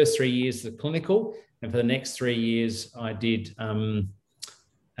the first 3 years of the clinical, and for the next 3 years I did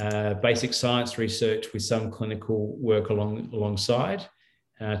basic science research with some clinical work alongside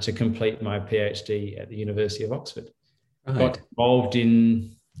to complete my PhD at the University of Oxford. Right. Got involved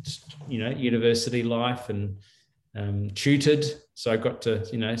in, you know, university life and tutored. So I got to,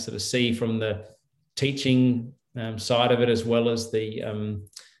 you know, sort of see from the teaching side of it as well as the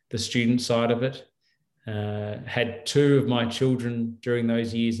student side of it. Had 2 of my children during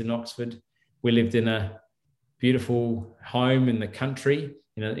those years in Oxford. We lived in a beautiful home in the country,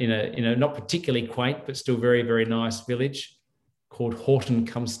 in a not particularly quaint, but still very, very nice village called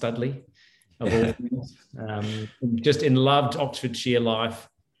Horton-cum-Studley. Just in loved Oxfordshire life,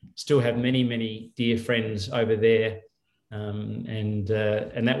 still have many, many dear friends over there. And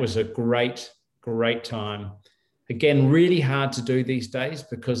that was a great, great time. Again, really hard to do these days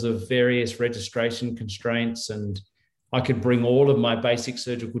because of various registration constraints, and I could bring all of my basic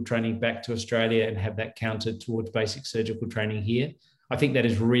surgical training back to Australia and have that counted towards basic surgical training here. I think that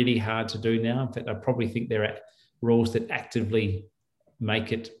is really hard to do now. In fact, I probably think there are rules that actively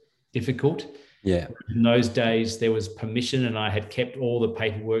make it difficult. Yeah. In those days, there was permission, and I had kept all the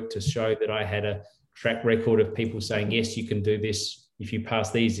paperwork to show that I had a track record of people saying, yes, you can do this if you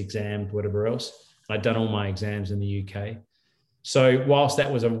pass these exams, whatever else. I'd done all my exams in the UK. So whilst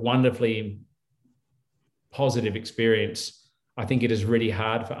that was a wonderfully positive experience, I think it is really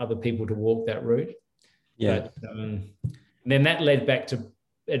hard for other people to walk that route. Yeah. But, then that led back to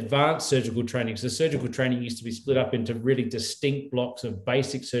advanced surgical training. So surgical training used to be split up into really distinct blocks of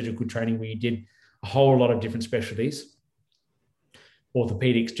basic surgical training where you did a whole lot of different specialties: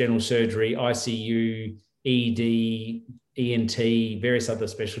 orthopedics, general surgery, ICU, ED, ENT, various other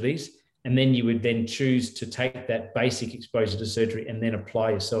specialties. And then you would then choose to take that basic exposure to surgery and then apply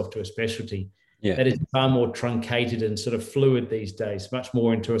yourself to a specialty. Yeah. That is far more truncated and sort of fluid these days, much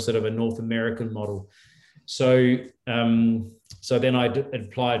more into a sort of a North American model. So then I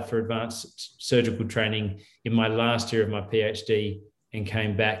applied for advanced surgical training in my last year of my PhD and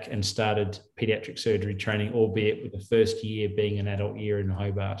came back and started pediatric surgery training, albeit with the first year being an adult year in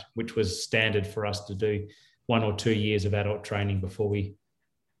Hobart, which was standard for us to do 1 or 2 years of adult training before we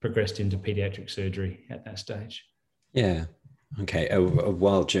progressed into pediatric surgery at that stage. Yeah. Okay. A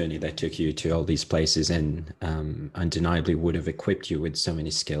wild journey that took you to all these places, and undeniably would have equipped you with so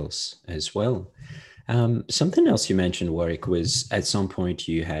many skills as well. Something else you mentioned, Warwick, was at some point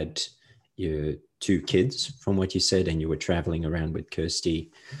you had your 2 kids, from what you said, and you were traveling around with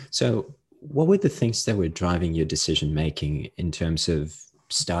Kirsty. So what were the things that were driving your decision-making in terms of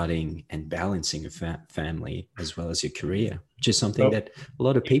starting and balancing a family as well as your career, which is something that a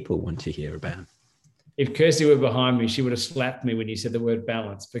lot of people want to hear about? If Kirsty were behind me, she would have slapped me when you said the word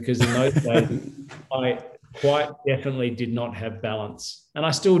balance, because in those days, I quite definitely did not have balance. And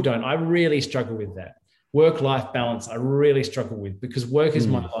I still don't. I really struggle with that. Work-life balance, I really struggle with, because work is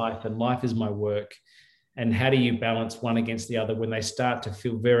my life and life is my work. And how do you balance one against the other when they start to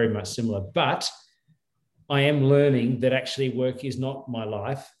feel very much similar? But I am learning that actually work is not my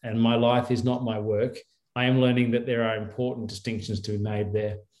life and my life is not my work. I am learning that there are important distinctions to be made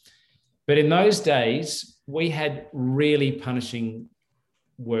there. But in those days, we had really punishing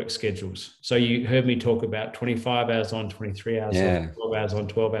work schedules. So you heard me talk about 25 hours on, 23 hours off, 12 hours on,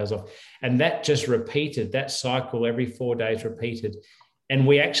 12 hours off. And that just repeated, that cycle every 4 days repeated. And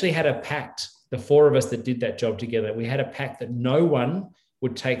we actually had a pact, the four of us that did that job together, we had a pact that no one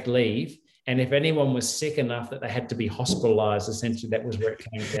would take leave. And if anyone was sick enough that they had to be hospitalized, essentially that was where it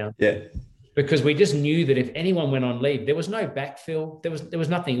came down. Yeah. Because we just knew that if anyone went on leave, there was no backfill. There was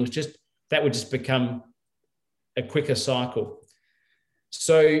nothing. It was just, that would just become a quicker cycle.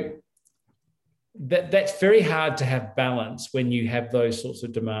 So that's very hard to have balance when you have those sorts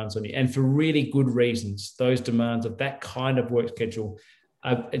of demands on you. And for really good reasons, those demands of that kind of work schedule,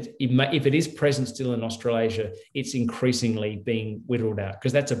 if it is present still in Australasia, it's increasingly being whittled out,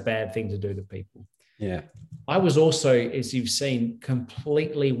 because that's a bad thing to do to people. Yeah. I was also, as you've seen,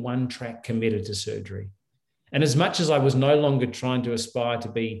 completely one track committed to surgery. And as much as I was no longer trying to aspire to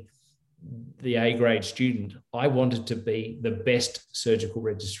be the A-grade student, I wanted to be the best surgical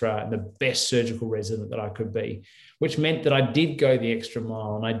registrar and the best surgical resident that I could be, which meant that I did go the extra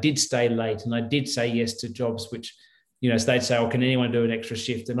mile and I did stay late and I did say yes to jobs which, they'd say, oh, can anyone do an extra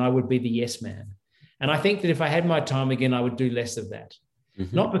shift? And I would be the yes man. And I think that if I had my time again, I would do less of that.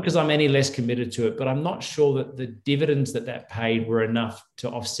 Mm-hmm. Not because I'm any less committed to it, but I'm not sure that the dividends that paid were enough to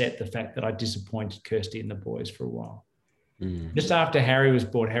offset the fact that I disappointed Kirsty and the boys for a while. Mm. Just after Harry was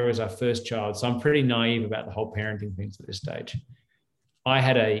born, Harry was our first child, so I'm pretty naive about the whole parenting things at this stage. I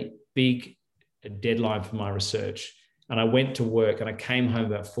had a big deadline for my research, and I went to work, and I came home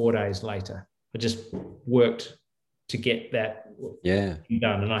about 4 days later. I just worked to get that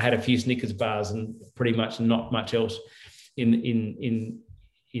done, and I had a few Snickers bars and pretty much not much else in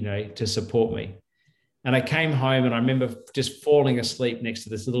to support me. And I came home, and I remember just falling asleep next to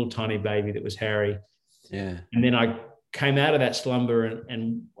this little tiny baby that was Harry. Yeah, and then I came out of that slumber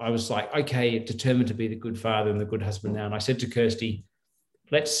and I was like, okay, determined to be the good father and the good husband now. And I said to Kirsty,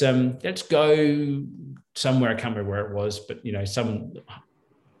 let's go somewhere. I can't remember where it was, but some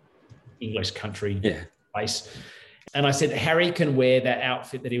English country place. And I said, Harry can wear that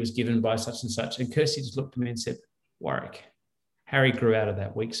outfit that he was given by such and such. And Kirsty just looked at me and said, Warwick, Harry grew out of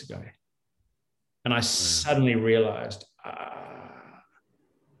that weeks ago. And I suddenly realized,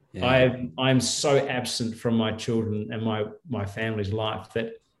 I'm so absent from my children and my family's life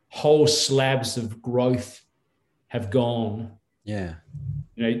that whole slabs of growth have gone. Yeah.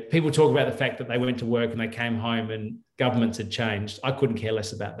 People talk about the fact that they went to work and they came home and governments had changed. I couldn't care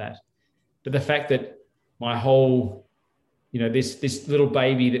less about that. But the fact that my whole, this little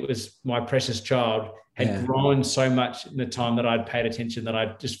baby that was my precious child had grown so much in the time that I'd paid attention that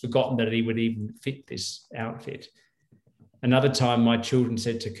I'd just forgotten that he would even fit this outfit. Another time, my children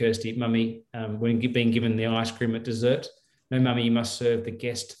said to Kirsty, Mummy, when being given the ice cream at dessert, no, Mummy, you must serve the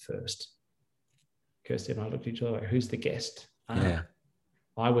guest first. Kirsty and I looked at each other like, who's the guest? I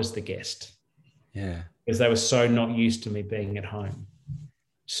was the guest. Yeah. Because they were so not used to me being at home.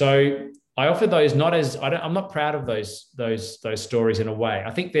 So I offer those not as, I'm not proud of those stories in a way. I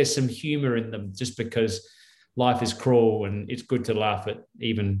think there's some humor in them just because life is cruel and it's good to laugh at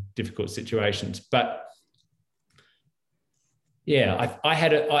even difficult situations. But yeah,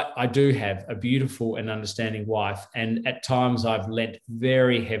 I do have a beautiful and understanding wife, and at times I've lent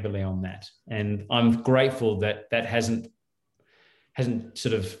very heavily on that, and I'm grateful that hasn't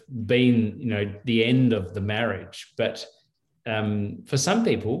sort of been the end of the marriage. But for some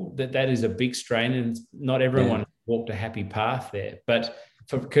people, that is a big strain, and not everyone walked a happy path there. But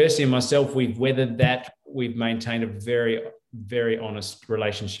for Kirsty and myself, we've weathered that. We've maintained a very, very honest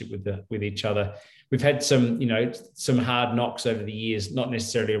relationship with each other. We've had some hard knocks over the years, not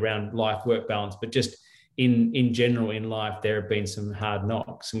necessarily around life-work balance, but just in general in life, there have been some hard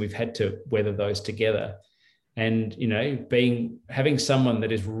knocks, and we've had to weather those together. And, having someone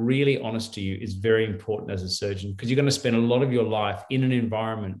that is really honest to you is very important as a surgeon, because you're going to spend a lot of your life in an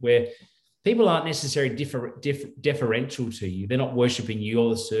environment where people aren't necessarily deferential to you. They're not worshiping you or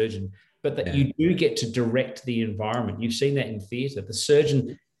the surgeon, but that you do get to direct the environment. You've seen that in theatre. The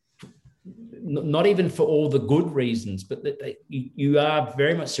surgeon, not even for all the good reasons, but that you are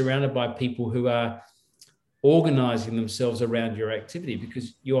very much surrounded by people who are organising themselves around your activity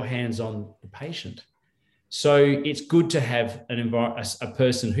because you're hands on the patient. So it's good to have a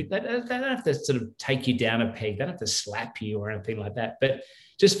person who they don't have to sort of take you down a peg. They don't have to slap you or anything like that. But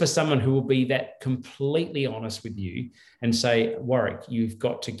just for someone who will be that completely honest with you and say, Warwick, you've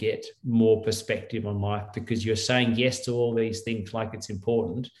got to get more perspective on life because you're saying yes to all these things like it's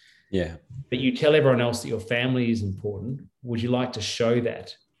important. Yeah. But you tell everyone else that your family is important. Would you like to show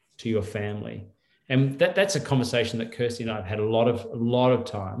that to your family? And that's a conversation that Kirsty and I have had a lot of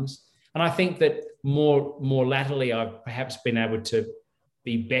times. And I think that more latterly, I've perhaps been able to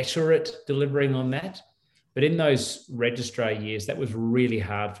be better at delivering on that. But in those registrar years, that was really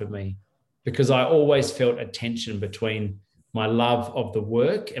hard for me because I always felt a tension between my love of the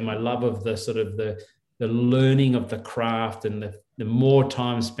work and my love of the sort of the learning of the craft, and the more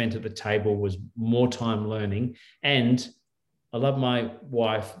time spent at the table was more time learning. And I love my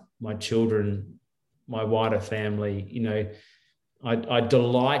wife, my children, my wider family. You know, I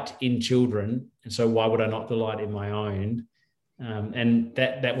delight in children, and so why would I not delight in my own? And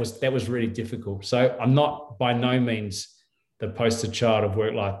that was really difficult. So I'm not by no means the poster child of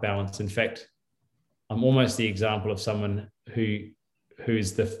work-life balance. In fact, I'm almost the example of someone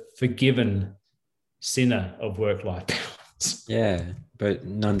who's the forgiven sinner of work-life balance. Yeah, but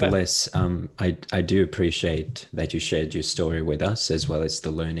nonetheless, I do appreciate that you shared your story with us, as well as the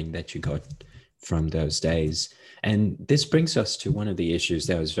learning that you got from those days. And this brings us to one of the issues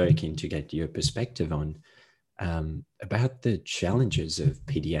that I was very keen to get your perspective on, about the challenges of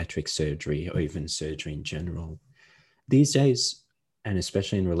pediatric surgery, or even surgery in general. These days, and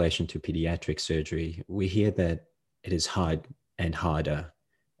especially in relation to pediatric surgery, we hear that it is hard and harder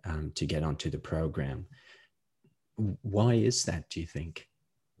to get onto the program. Why is that, do you think?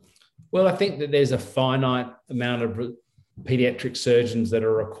 Well, I think that there's a finite amount of pediatric surgeons that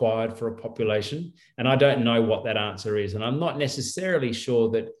are required for a population, and I don't know what that answer is. And I'm not necessarily sure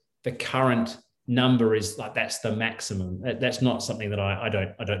that the current number is like that's the maximum. That's not something that I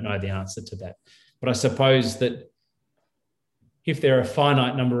don't know the answer to that. But I suppose that if there are a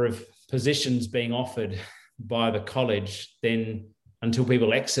finite number of positions being offered by the college, then until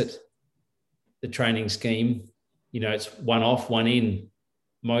people exit the training scheme, you know, it's one off, one in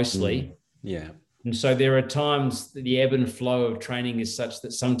mostly. Yeah. And so there are times that the ebb and flow of training is such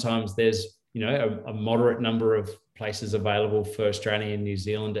that sometimes there's, you know, a moderate number of places available for Australia and New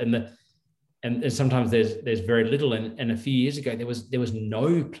Zealand, and sometimes there's very little. And a few years ago there was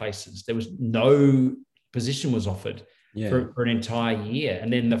no places, there was no position was offered for an entire year,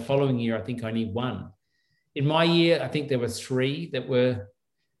 and then the following year I think only one. In my year, I think there were three that were.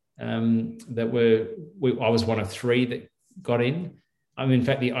 I was one of three that got in. I'm in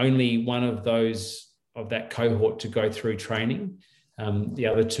fact the only one of that cohort to go through training. The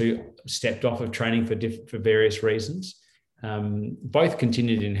other two stepped off of training for various reasons. Both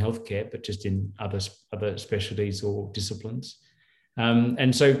continued in healthcare, but just in other specialties or disciplines.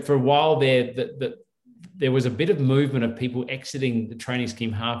 And so for a while there was a bit of movement of people exiting the training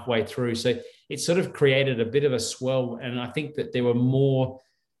scheme halfway through. So it sort of created a bit of a swell. And I think that there were more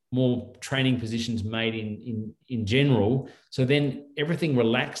training positions made in general. So then everything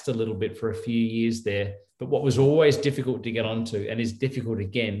relaxed a little bit for a few years there. But what was always difficult to get onto, and is difficult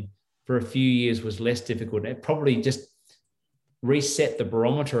again, for a few years was less difficult. It probably just reset the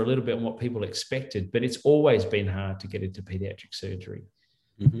barometer a little bit on what people expected, but it's always been hard to get into pediatric surgery.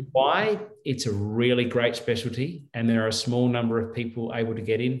 Mm-hmm. Why? It's a really great specialty, and there are a small number of people able to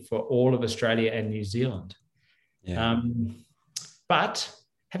get in for all of Australia and New Zealand. Yeah. But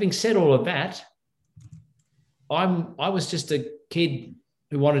having said all of that, I was just a kid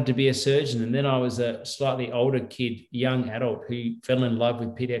who wanted to be a surgeon, and then I was a slightly older kid, young adult, who fell in love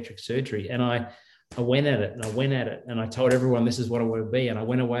with pediatric surgery, and I went at it, and I told everyone this is what I want to be, and I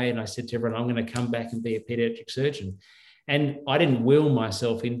went away and I said to everyone, I'm going to come back and be a pediatric surgeon. And I didn't will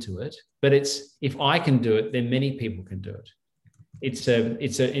myself into it, but if I can do it, then many people can do it. It's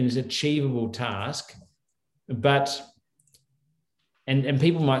an achievable task, but and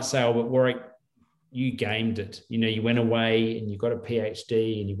people might say, oh, but Warwick, you gamed it. You know, you went away and you got a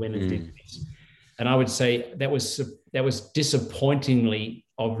PhD and you went and did this. And I would say that was disappointingly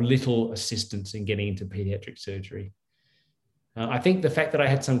of little assistance in getting into pediatric surgery. I think the fact that I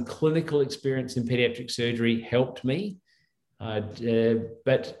had some clinical experience in pediatric surgery helped me,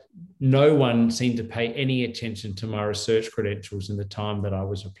 but no one seemed to pay any attention to my research credentials in the time that I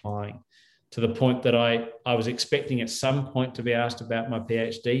was applying, to the point that I was expecting at some point to be asked about my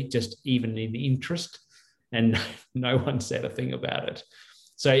PhD, just even in interest, and no one said a thing about it.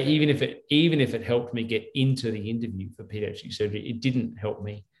 So even if it helped me get into the interview for pediatric surgery, it didn't help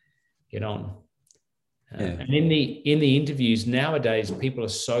me get on. And in the interviews nowadays, people are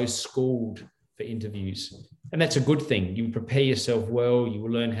so schooled for interviews, and that's a good thing. You prepare yourself well. You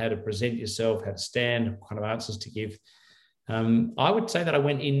will learn how to present yourself, how to stand, what kind of answers to give. I would say that I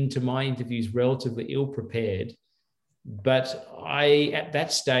went into my interviews relatively ill prepared, but I, at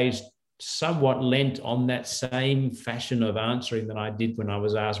that stage, somewhat lent on that same fashion of answering that I did when I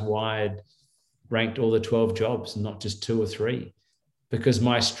was asked why I'd ranked all the 12 jobs and not just 2 or 3, because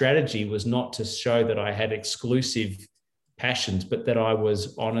my strategy was not to show that I had exclusive passions, but that I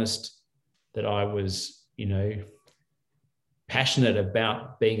was honest, that I was, passionate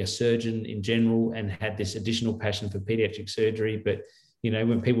about being a surgeon in general and had this additional passion for pediatric surgery. But,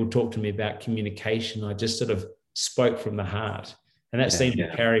 when people talk to me about communication, I just sort of spoke from the heart, and that seemed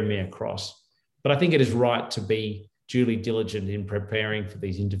to carry me across. But I think it is right to be duly diligent in preparing for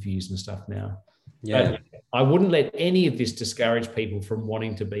these interviews and stuff now. Yeah. But I wouldn't let any of this discourage people from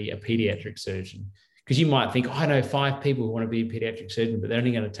wanting to be a pediatric surgeon, because you might think, I know 5 people who want to be a pediatric surgeon, but they're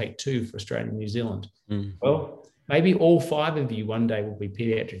only going to take 2 for Australia and New Zealand. Well, maybe all 5 of you one day will be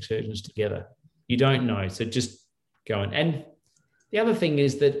pediatric surgeons together. You don't know. So just go on. And the other thing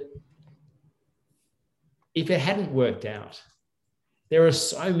is that if it hadn't worked out, there are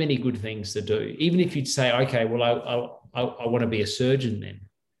so many good things to do. Even if you'd say, okay, well, I want to be a surgeon then,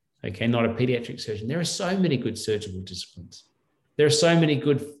 okay, not a pediatric surgeon. There are so many good surgical disciplines. There are so many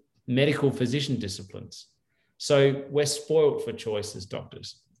good medical physician disciplines. So we're spoiled for choice as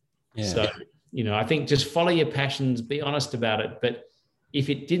doctors. Yeah. So, I think just follow your passions, be honest about it. But if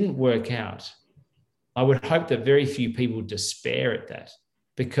it didn't work out, I would hope that very few people despair at that,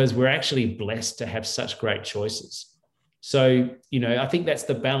 because we're actually blessed to have such great choices. So, I think that's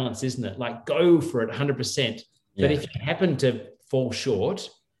the balance, isn't it? Like, go for it 100%. Yeah. But if you happen to fall short,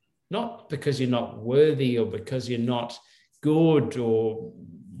 not because you're not worthy or because you're not good or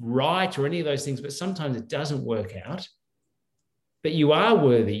right or any of those things, but sometimes it doesn't work out. But you are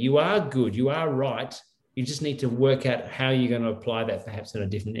worthy, you are good, you are right. You just need to work out how you're going to apply that perhaps in a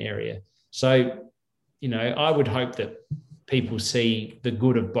different area. So, I would hope that people see the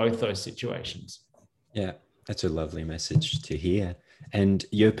good of both those situations. Yeah, that's a lovely message to hear. And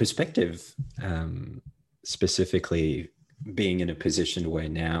your perspective, specifically being in a position where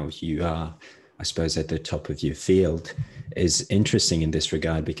now you are, I suppose, at the top of your field, is interesting in this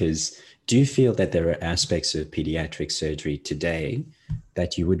regard, because do you feel that there are aspects of pediatric surgery today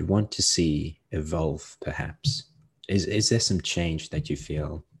that you would want to see evolve, perhaps? Is there some change that you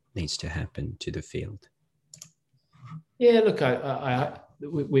feel needs to happen to the field? Yeah, look,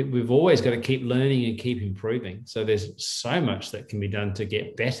 we've always got to keep learning and keep improving. So there's so much that can be done to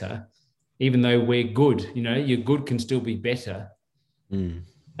get better, even though we're good. Your good can still be better.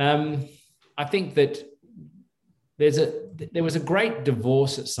 I think that there was a great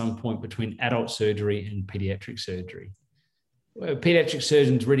divorce at some point between adult surgery and pediatric surgery. Pediatric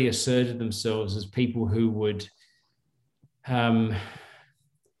surgeons really asserted themselves as people who would,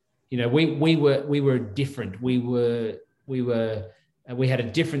 we were different. We had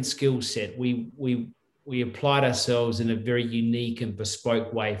a different skill set. We applied ourselves in a very unique and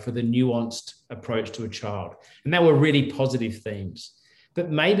bespoke way for the nuanced approach to a child. And that were really positive themes. But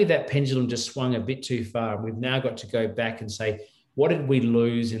maybe that pendulum just swung a bit too far. We've now got to go back and say, what did we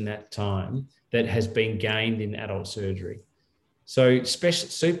lose in that time that has been gained in adult surgery? So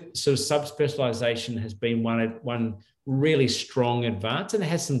subspecialization has been one really strong advance, and it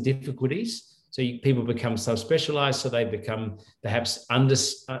has some difficulties. So people become subspecialized, so they become perhaps under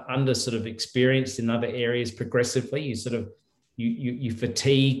sort of experienced in other areas progressively. You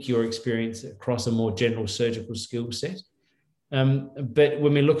fatigue your experience across a more general surgical skill set. But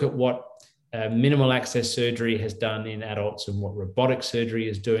when we look at what minimal access surgery has done in adults and what robotic surgery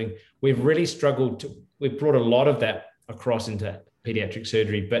is doing, we've really we've brought a lot of that across into pediatric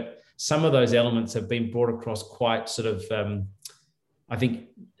surgery, but some of those elements have been brought across quite sort of, I think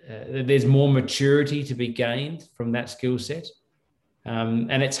there's more maturity to be gained from that skill set.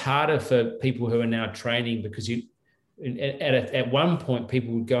 And it's harder for people who are now training, because at one point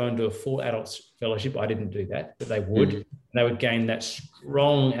people would go into a full adult fellowship. I didn't do that, but they would. They would gain that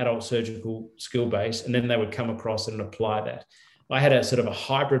strong adult surgical skill base, and then they would come across and apply that. I had a sort of a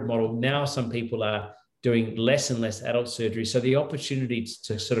hybrid model. Now some people are doing less and less adult surgery. So the opportunity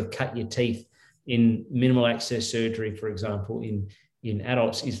to sort of cut your teeth in minimal access surgery, for example, in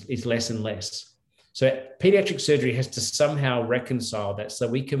adults is less and less. So pediatric surgery has to somehow reconcile that, so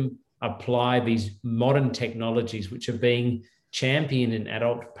we can apply these modern technologies which are being championed in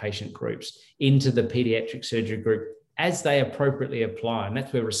adult patient groups into the pediatric surgery group as they appropriately apply. And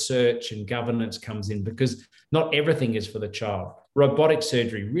that's where research and governance comes in, because not everything is for the child. Robotic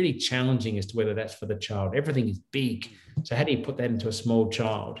surgery, really challenging as to whether that's for the child. Everything is big. So how do you put that into a small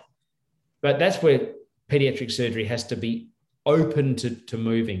child? But that's where pediatric surgery has to be open to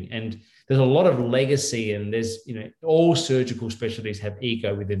moving. And there's a lot of legacy, and there's, all surgical specialties have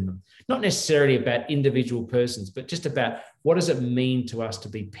ego within them. Not necessarily about individual persons, but just about what does it mean to us to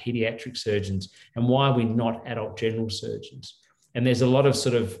be pediatric surgeons, and why are we not adult general surgeons? And there's a lot of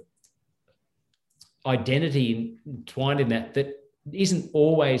sort of identity entwined in that isn't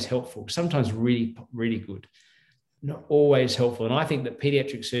always helpful, sometimes really, really good, not always helpful. And I think that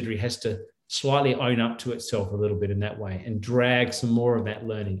pediatric surgery has to slightly own up to itself a little bit in that way and drag some more of that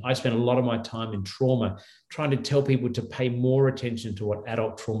learning. I spend a lot of my time in trauma trying to tell people to pay more attention to what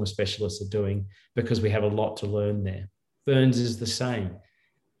adult trauma specialists are doing, because we have a lot to learn there. Burns is the same.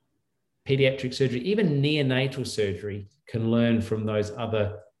 Pediatric surgery, even neonatal surgery, can learn from those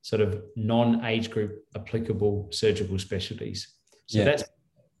other sort of non-age group applicable surgical specialties. So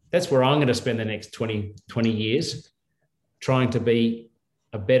that's where I'm going to spend the next 20 years, trying to be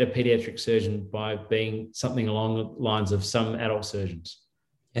a better pediatric surgeon by being something along the lines of some adult surgeons.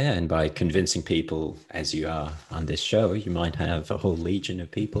 Yeah, and by convincing people, as you are on this show, you might have a whole legion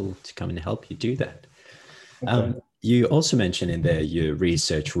of people to come and help you do that. Okay. You also mentioned in there your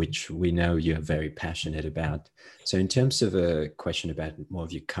research, which we know you're very passionate about. So in terms of a question about more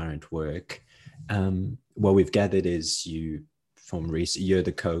of your current work, what we've gathered is you're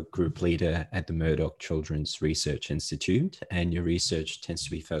the co-group leader at the Murdoch Children's Research Institute, and your research tends to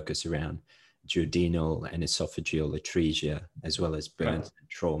be focused around duodenal and esophageal atresia, as well as burns and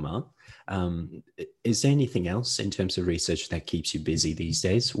trauma. Is there anything else in terms of research that keeps you busy these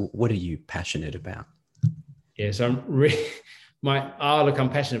days? What are you passionate about? Yeah, so I'm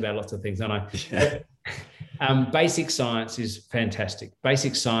passionate about lots of things, aren't I? Yeah. Basic science is fantastic.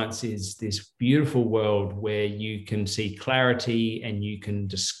 Basic science is this beautiful world where you can see clarity and you can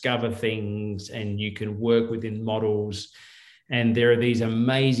discover things and you can work within models. And there are these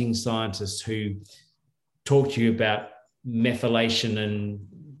amazing scientists who talk to you about methylation and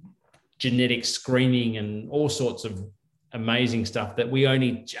genetic screening and all sorts of amazing stuff that we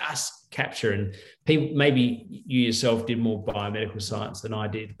only just capture. And people, maybe you yourself did more biomedical science than I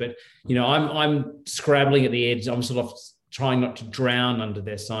did, but I'm scrabbling at the edge. I'm sort of trying not to drown under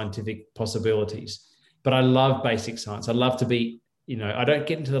their scientific possibilities. But I love basic science. I love to be, I don't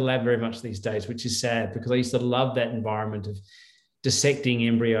get into the lab very much these days, which is sad, because I used to love that environment of dissecting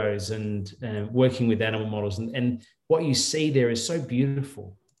embryos and working with animal models. And what you see there is so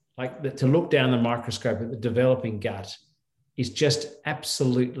beautiful. Like to look down the microscope at the developing gut is just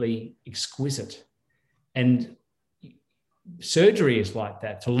absolutely exquisite. And surgery is like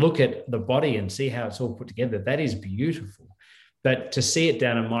that. To look at the body and see how it's all put together, that is beautiful. But to see it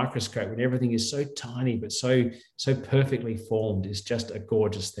down a microscope when everything is so tiny but so perfectly formed is just a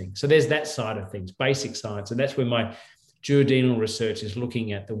gorgeous thing. So there's that side of things, basic science. And that's where my duodenal research is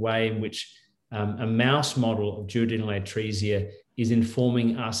looking at the way in which a mouse model of duodenal atresia is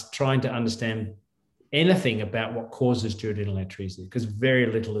informing us, trying to understand anything about what causes duodenal atresia, because very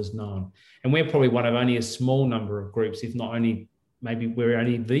little is known. And we're probably one of only a small number of groups, if not only, maybe we're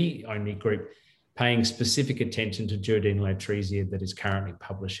only the only group paying specific attention to duodenal atresia that is currently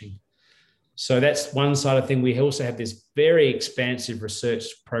publishing. So that's one side of thing. We also have this very expansive research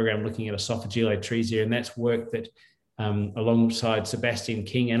program looking at esophageal atresia, and that's work that alongside Sebastian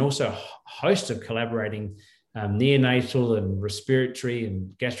King and also a host of collaborating neonatal and respiratory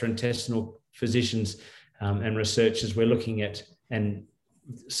and gastrointestinal physicians and researchers we're looking at, and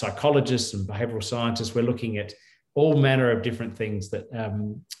psychologists and behavioral scientists, we're looking at all manner of different things that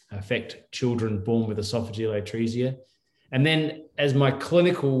affect children born with esophageal atresia. And then as my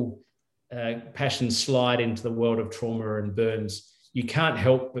clinical passions slide into the world of trauma and burns, you can't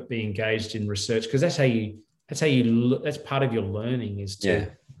help but be engaged in research, because that's part of your learning, is to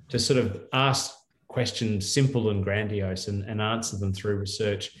sort of ask questions simple and grandiose and answer them through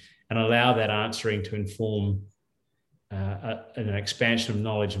research, and allow that answering to inform an expansion of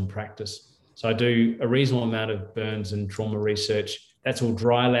knowledge and practice. So I do a reasonable amount of burns and trauma research. That's all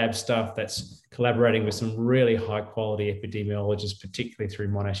dry lab stuff. That's collaborating with some really high quality epidemiologists, particularly through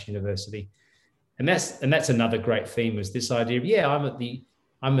Monash University. And that's another great theme, is this idea of,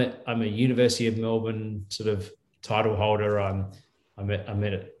 I'm a University of Melbourne sort of title holder. I'm at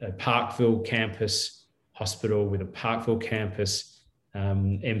a Parkville campus hospital with a Parkville campus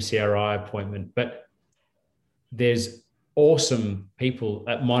MCRI appointment, but there's awesome people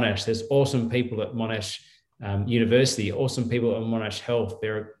at Monash. There's awesome people at Monash University, awesome people at Monash Health.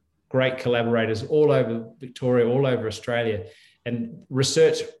 There are great collaborators all over Victoria, all over Australia. And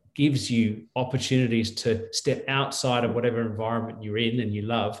research gives you opportunities to step outside of whatever environment you're in and you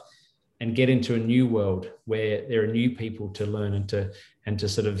love, and get into a new world where there are new people to learn and to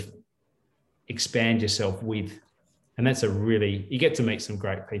sort of expand yourself with. And that's you get to meet some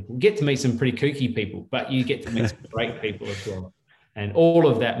great people. You get to meet some pretty kooky people, but you get to meet some great people as well. And all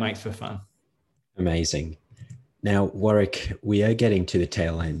of that makes for fun. Amazing. Now, Warwick, we are getting to the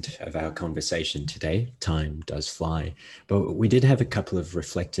tail end of our conversation today. Time does fly, but we did have a couple of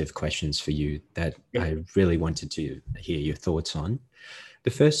reflective questions for you that I really wanted to hear your thoughts on. The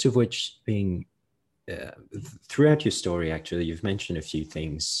first of which being, throughout your story, actually, you've mentioned a few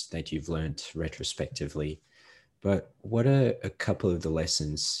things that you've learned retrospectively, but what are a couple of the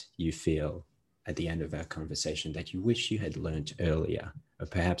lessons you feel at the end of our conversation that you wish you had learned earlier, or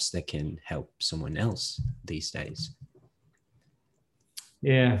perhaps that can help someone else these days?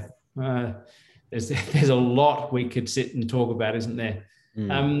 Yeah, there's a lot we could sit and talk about, isn't there?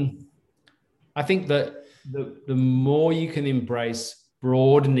 I think that the more you can embrace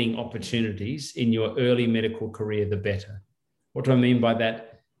broadening opportunities in your early medical career, the better. What do I mean by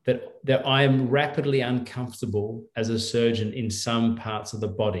that? That I am rapidly uncomfortable as a surgeon in some parts of the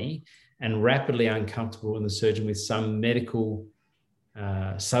body, and rapidly uncomfortable in the surgeon with some medical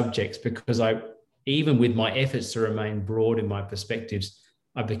subjects, because even with my efforts to remain broad in my perspectives,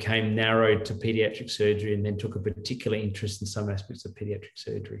 I became narrowed to pediatric surgery and then took a particular interest in some aspects of pediatric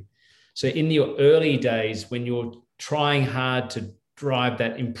surgery. So in your early days, when you're trying hard to drive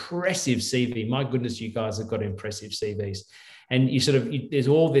that impressive CV, my goodness, you guys have got impressive CVs, and there's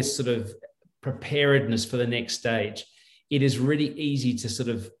all this sort of preparedness for the next stage. It is really easy to sort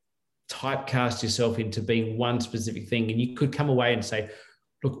of typecast yourself into being one specific thing. And you could come away and say,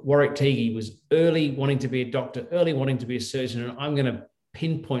 look, Warwick Teague was early wanting to be a doctor, early wanting to be a surgeon, and I'm going to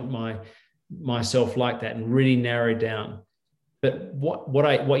pinpoint myself like that and really narrow down. But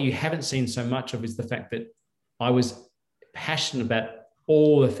what you haven't seen so much of is the fact that I was passionate about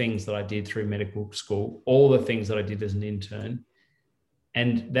all the things that I did through medical school, all the things that I did as an intern.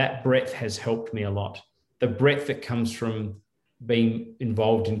 And that breadth has helped me a lot. The breadth that comes from being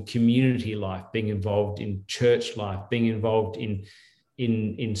involved in community life, being involved in church life, being involved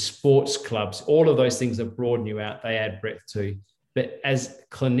in sports clubs, all of those things that broaden you out, they add breadth too. But as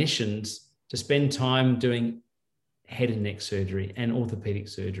clinicians, to spend time doing head and neck surgery and orthopedic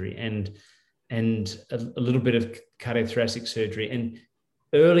surgery and a little bit of cardiothoracic surgery, and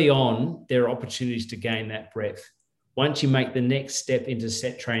early on, there are opportunities to gain that breadth. Once you make the next step into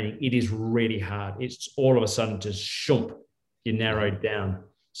set training, it is really hard. It's all of a sudden just shump, you're narrowed down.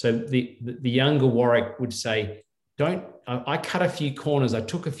 So the younger Warwick would say, I cut a few corners. I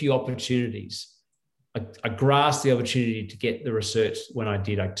took a few opportunities. I grasped the opportunity to get the research when I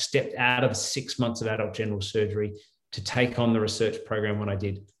did. I stepped out of 6 months of adult general surgery to take on the research program when I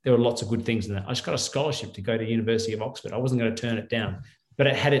did. There were lots of good things in that. I just got a scholarship to go to University of Oxford. I wasn't going to turn it down, but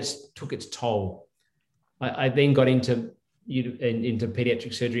took its toll. I then got into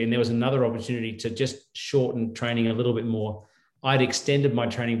pediatric surgery, and there was another opportunity to just shorten training a little bit more. I'd extended my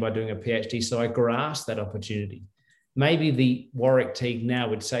training by doing a PhD, so I grasped that opportunity. Maybe the Warwick Teague now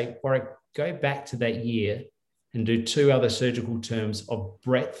would say, Warwick, go back to that year and do 2 other surgical terms of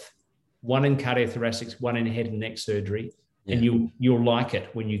breadth, one in cardiothoracics, one in head and neck surgery, and you'll like it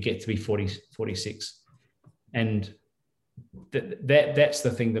when you get to be 40, 46. And that's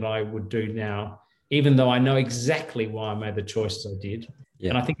the thing that I would do now, even though I know exactly why I made the choices I did. Yeah.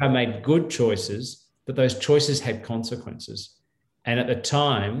 And I think I made good choices, but those choices had consequences. And at the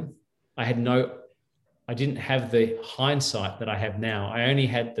time, I didn't have the hindsight that I have now. I only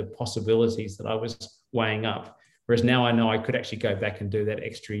had the possibilities that I was weighing up. Whereas now I know I could actually go back and do that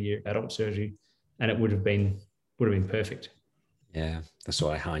extra year adult surgery, and it would have been perfect. Yeah, that's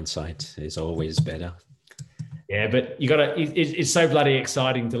why hindsight is always better. Yeah, but it's so bloody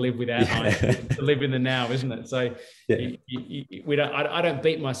exciting to live without hindsight, to live in the now, isn't it? So I don't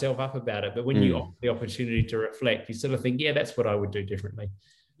beat myself up about it, but when you offer the opportunity to reflect, you sort of think, yeah, that's what I would do differently.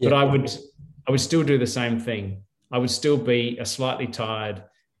 Yeah. But I would still do the same thing. I would still be a slightly tired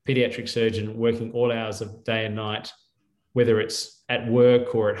pediatric surgeon working all hours of day and night, whether it's at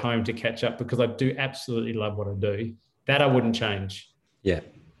work or at home, to catch up, because I do absolutely love what I do. That I wouldn't change. Yeah.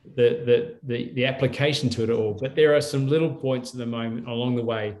 The application to it all. But there are some little points at the moment along the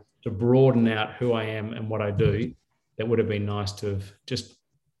way to broaden out who I am and what I do that would have been nice to have just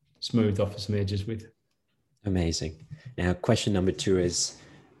smoothed off some edges with. Amazing. Now, question number 2 is,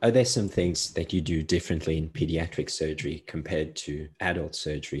 are there some things that you do differently in pediatric surgery compared to adult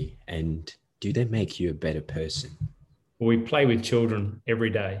surgery? And do they make you a better person? Well, we play with children every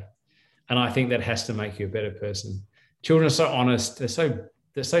day, and I think that has to make you a better person. Children are so honest. They're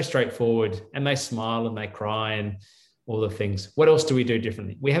so straightforward, and they smile and they cry and all the things. What else do we do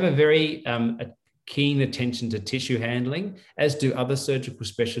differently? We have a very keen attention to tissue handling, as do other surgical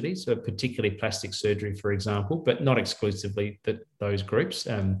specialties, so particularly plastic surgery, for example, but not exclusively those groups.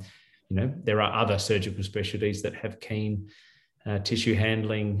 There are other surgical specialties that have keen tissue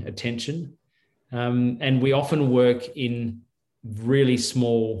handling attention. And we often work in really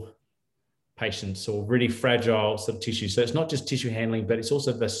small patients or really fragile sort of tissue. So it's not just tissue handling, but it's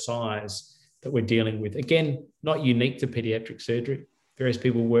also the size that we're dealing with. Again, not unique to pediatric surgery. Various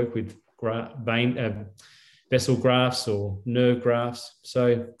people work with vessel grafts or nerve grafts.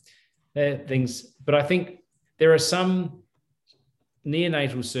 So things, but I think there are some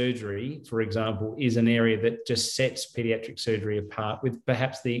neonatal surgery, for example, is an area that just sets pediatric surgery apart, with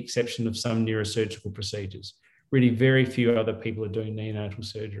perhaps the exception of some neurosurgical procedures. Really, very few other people are doing neonatal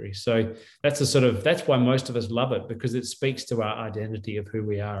surgery. So that's why most of us love it, because it speaks to our identity of who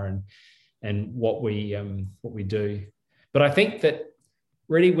we are and what we do. But I think that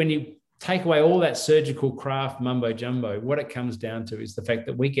really, when you take away all that surgical craft mumbo jumbo, what it comes down to is the fact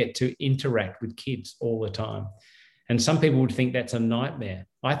that we get to interact with kids all the time. And some people would think that's a nightmare.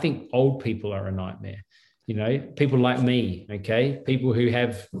 I think old people are a nightmare. You know, people like me, okay, people who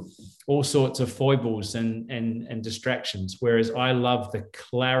have all sorts of foibles and distractions. Whereas I love the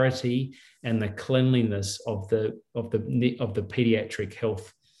clarity and the cleanliness of the pediatric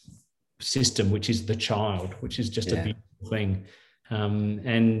health system, which is the child, which is just a beautiful thing.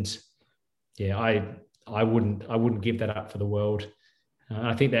 And yeah, I wouldn't give that up for the world.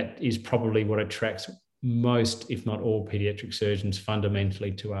 I think that is probably what attracts most, if not all, pediatric surgeons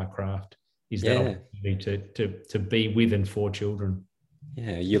fundamentally to our craft, is that opportunity to be with and for children.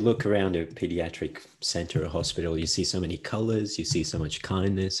 Yeah, you look around a pediatric center or hospital, you see so many colors, you see so much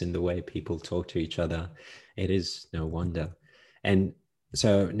kindness in the way people talk to each other. It is no wonder. And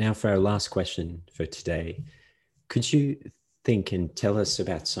so now for our last question for today, could you think and tell us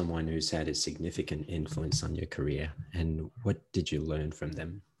about someone who's had a significant influence on your career, and what did you learn from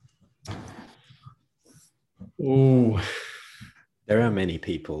them? Oh, there are many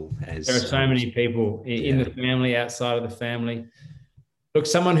people. There are so many people in the family, outside of the family. Look,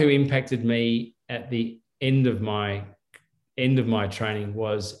 someone who impacted me at the end of my training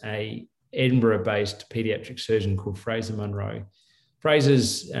was a Edinburgh-based pediatric surgeon called Fraser Munro.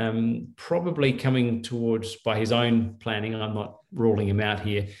 Fraser's probably coming towards, by his own planning, I'm not ruling him out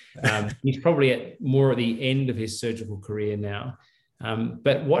here, he's probably more at the end of his surgical career now.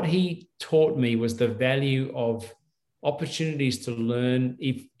 But what he taught me was the value of opportunities to learn,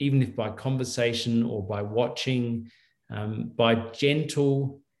 even if by conversation or by watching, by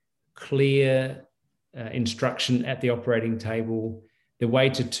gentle, clear instruction at the operating table, the way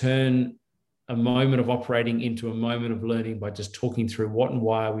to turn a moment of operating into a moment of learning by just talking through what and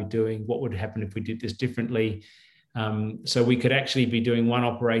why are we doing, what would happen if we did this differently. So we could actually be doing one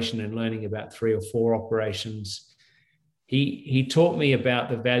operation and learning about 3 or 4 operations. He taught me about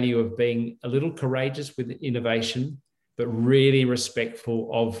the value of being a little courageous with innovation, but really respectful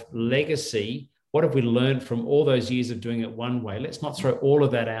of legacy. What have we learned from all those years of doing it one way? Let's not throw all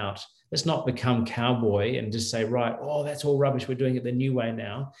of that out. Let's not become cowboy and just say, right, oh, that's all rubbish, we're doing it the new way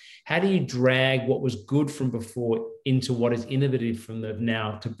now. How do you drag what was good from before into what is innovative from the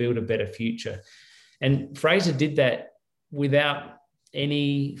now to build a better future? And Fraser did that without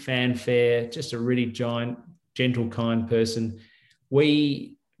any fanfare, just a really giant, gentle, kind person.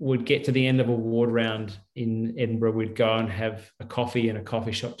 We would get to the end of a ward round in Edinburgh. We'd go and have a coffee in a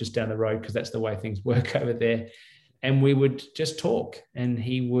coffee shop just down the road, because that's the way things work over there. And we would just talk, and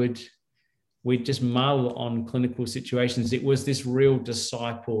we'd just mull on clinical situations. It was this real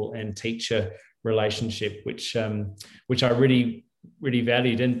disciple and teacher relationship, which I really, really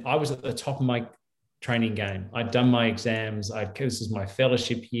valued. And I was at the top of my training game. I'd done my exams. This is my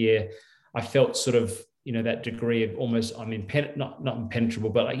fellowship year. I felt sort of, that degree of almost, not impenetrable,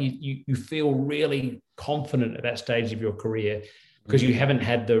 but like you feel really confident at that stage of your career, because you haven't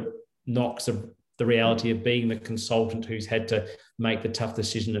had the knocks of the reality of being the consultant who's had to make the tough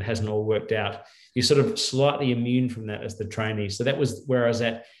decision that hasn't all worked out. You're sort of slightly immune from that as the trainee. So that was where I was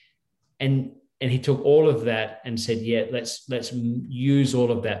at. And he took all of that and said, yeah, let's use all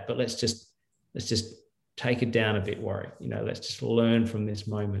of that, but let's just take it down a bit, Warwick. Let's just learn from this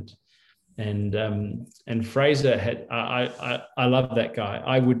moment. And Fraser had, I love that guy.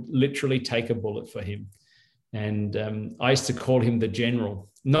 I would literally take a bullet for him. And I used to call him the general,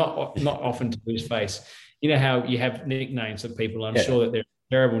 not often to his face. You know how you have nicknames of people. I'm sure that they're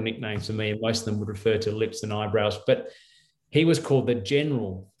terrible nicknames for me, and most of them would refer to lips and eyebrows. But he was called the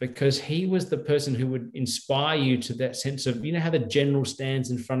general because he was the person who would inspire you to that sense of, how the general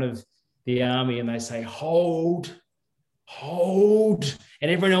stands in front of the army and they say, hold, and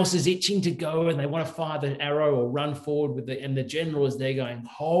everyone else is itching to go and they want to fire the arrow or run forward and the general is there going,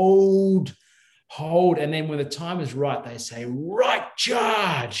 hold. And then when the time is right, they say, right,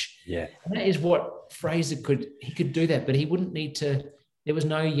 charge. Yeah. And that is what Fraser could do that, but he wouldn't need to, there was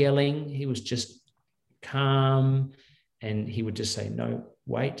no yelling. He was just calm, and he would just say, no,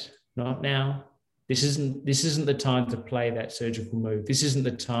 wait, not now. This isn't the time to play that surgical move. This isn't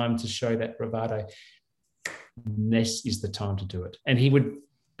the time to show that bravado. This is the time to do it. And he would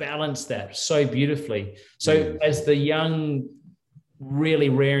balanced that so beautifully. So as the young, really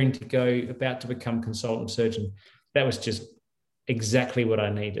raring to go, about to become consultant surgeon, that was just exactly what I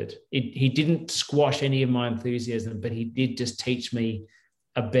needed. He didn't squash any of my enthusiasm, but he did just teach me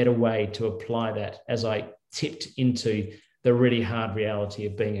a better way to apply that as I tipped into the really hard reality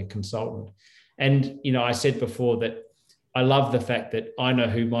of being a consultant. And, I said before that I love the fact that I know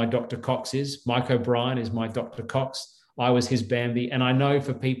who my Dr. Cox is. Mike O'Brien is my Dr. Cox. I was his Bambi. And I know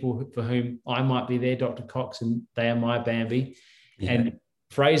for people for whom I might be their Dr. Cox and they are my Bambi. Yeah. And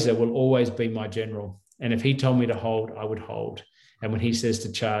Fraser will always be my general. And if he told me to hold, I would hold. And when he says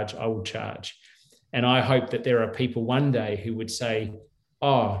to charge, I will charge. And I hope that there are people one day who would say,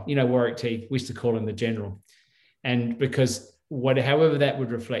 oh, Warwick Teague, we used to call him the general. And because however that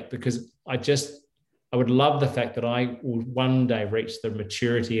would reflect, because I would love the fact that I will one day reach the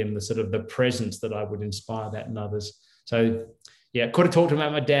maturity and the sort of the presence that I would inspire that in others. So, yeah, could have talked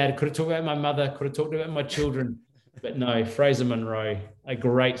about my dad, could have talked about my mother, could have talked about my children, but no, Fraser Munro, a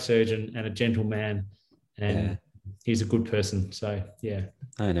great surgeon and a gentleman, and he's a good person. So, yeah.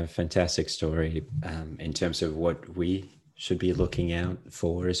 I know, fantastic story in terms of what we should be looking out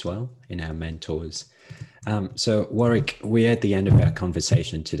for as well in our mentors. So Warwick, we're at the end of our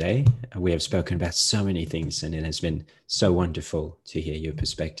conversation today. We have spoken about so many things and it has been so wonderful to hear your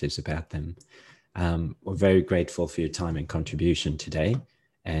perspectives about them. We're very grateful for your time and contribution today,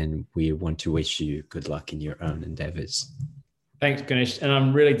 and we want to wish you good luck in your own endeavors. Thanks, Ganesh. And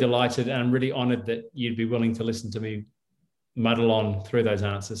I'm really delighted and I'm really honored that you'd be willing to listen to me muddle on through those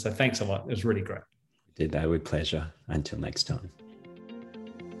answers. So thanks a lot. It was really great. We did that with pleasure. Until next time.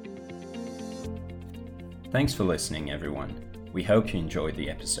 Thanks for listening, everyone. We hope you enjoyed the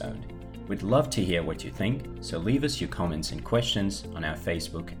episode. We'd love to hear what you think, so leave us your comments and questions on our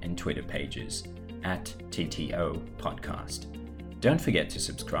Facebook and Twitter pages @TTO Podcast. Don't forget to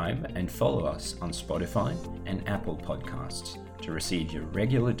subscribe and follow us on Spotify and Apple Podcasts to receive your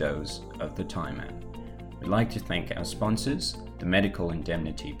regular dose of the Time Out. We'd like to thank our sponsors, the Medical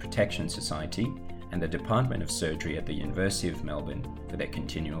Indemnity Protection Society and the Department of Surgery at the University of Melbourne for their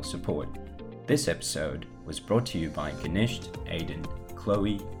continual support. This episode was brought to you by Ganesh, Aidan,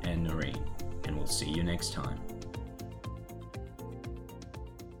 Chloe, and Noreen, and we'll see you next time.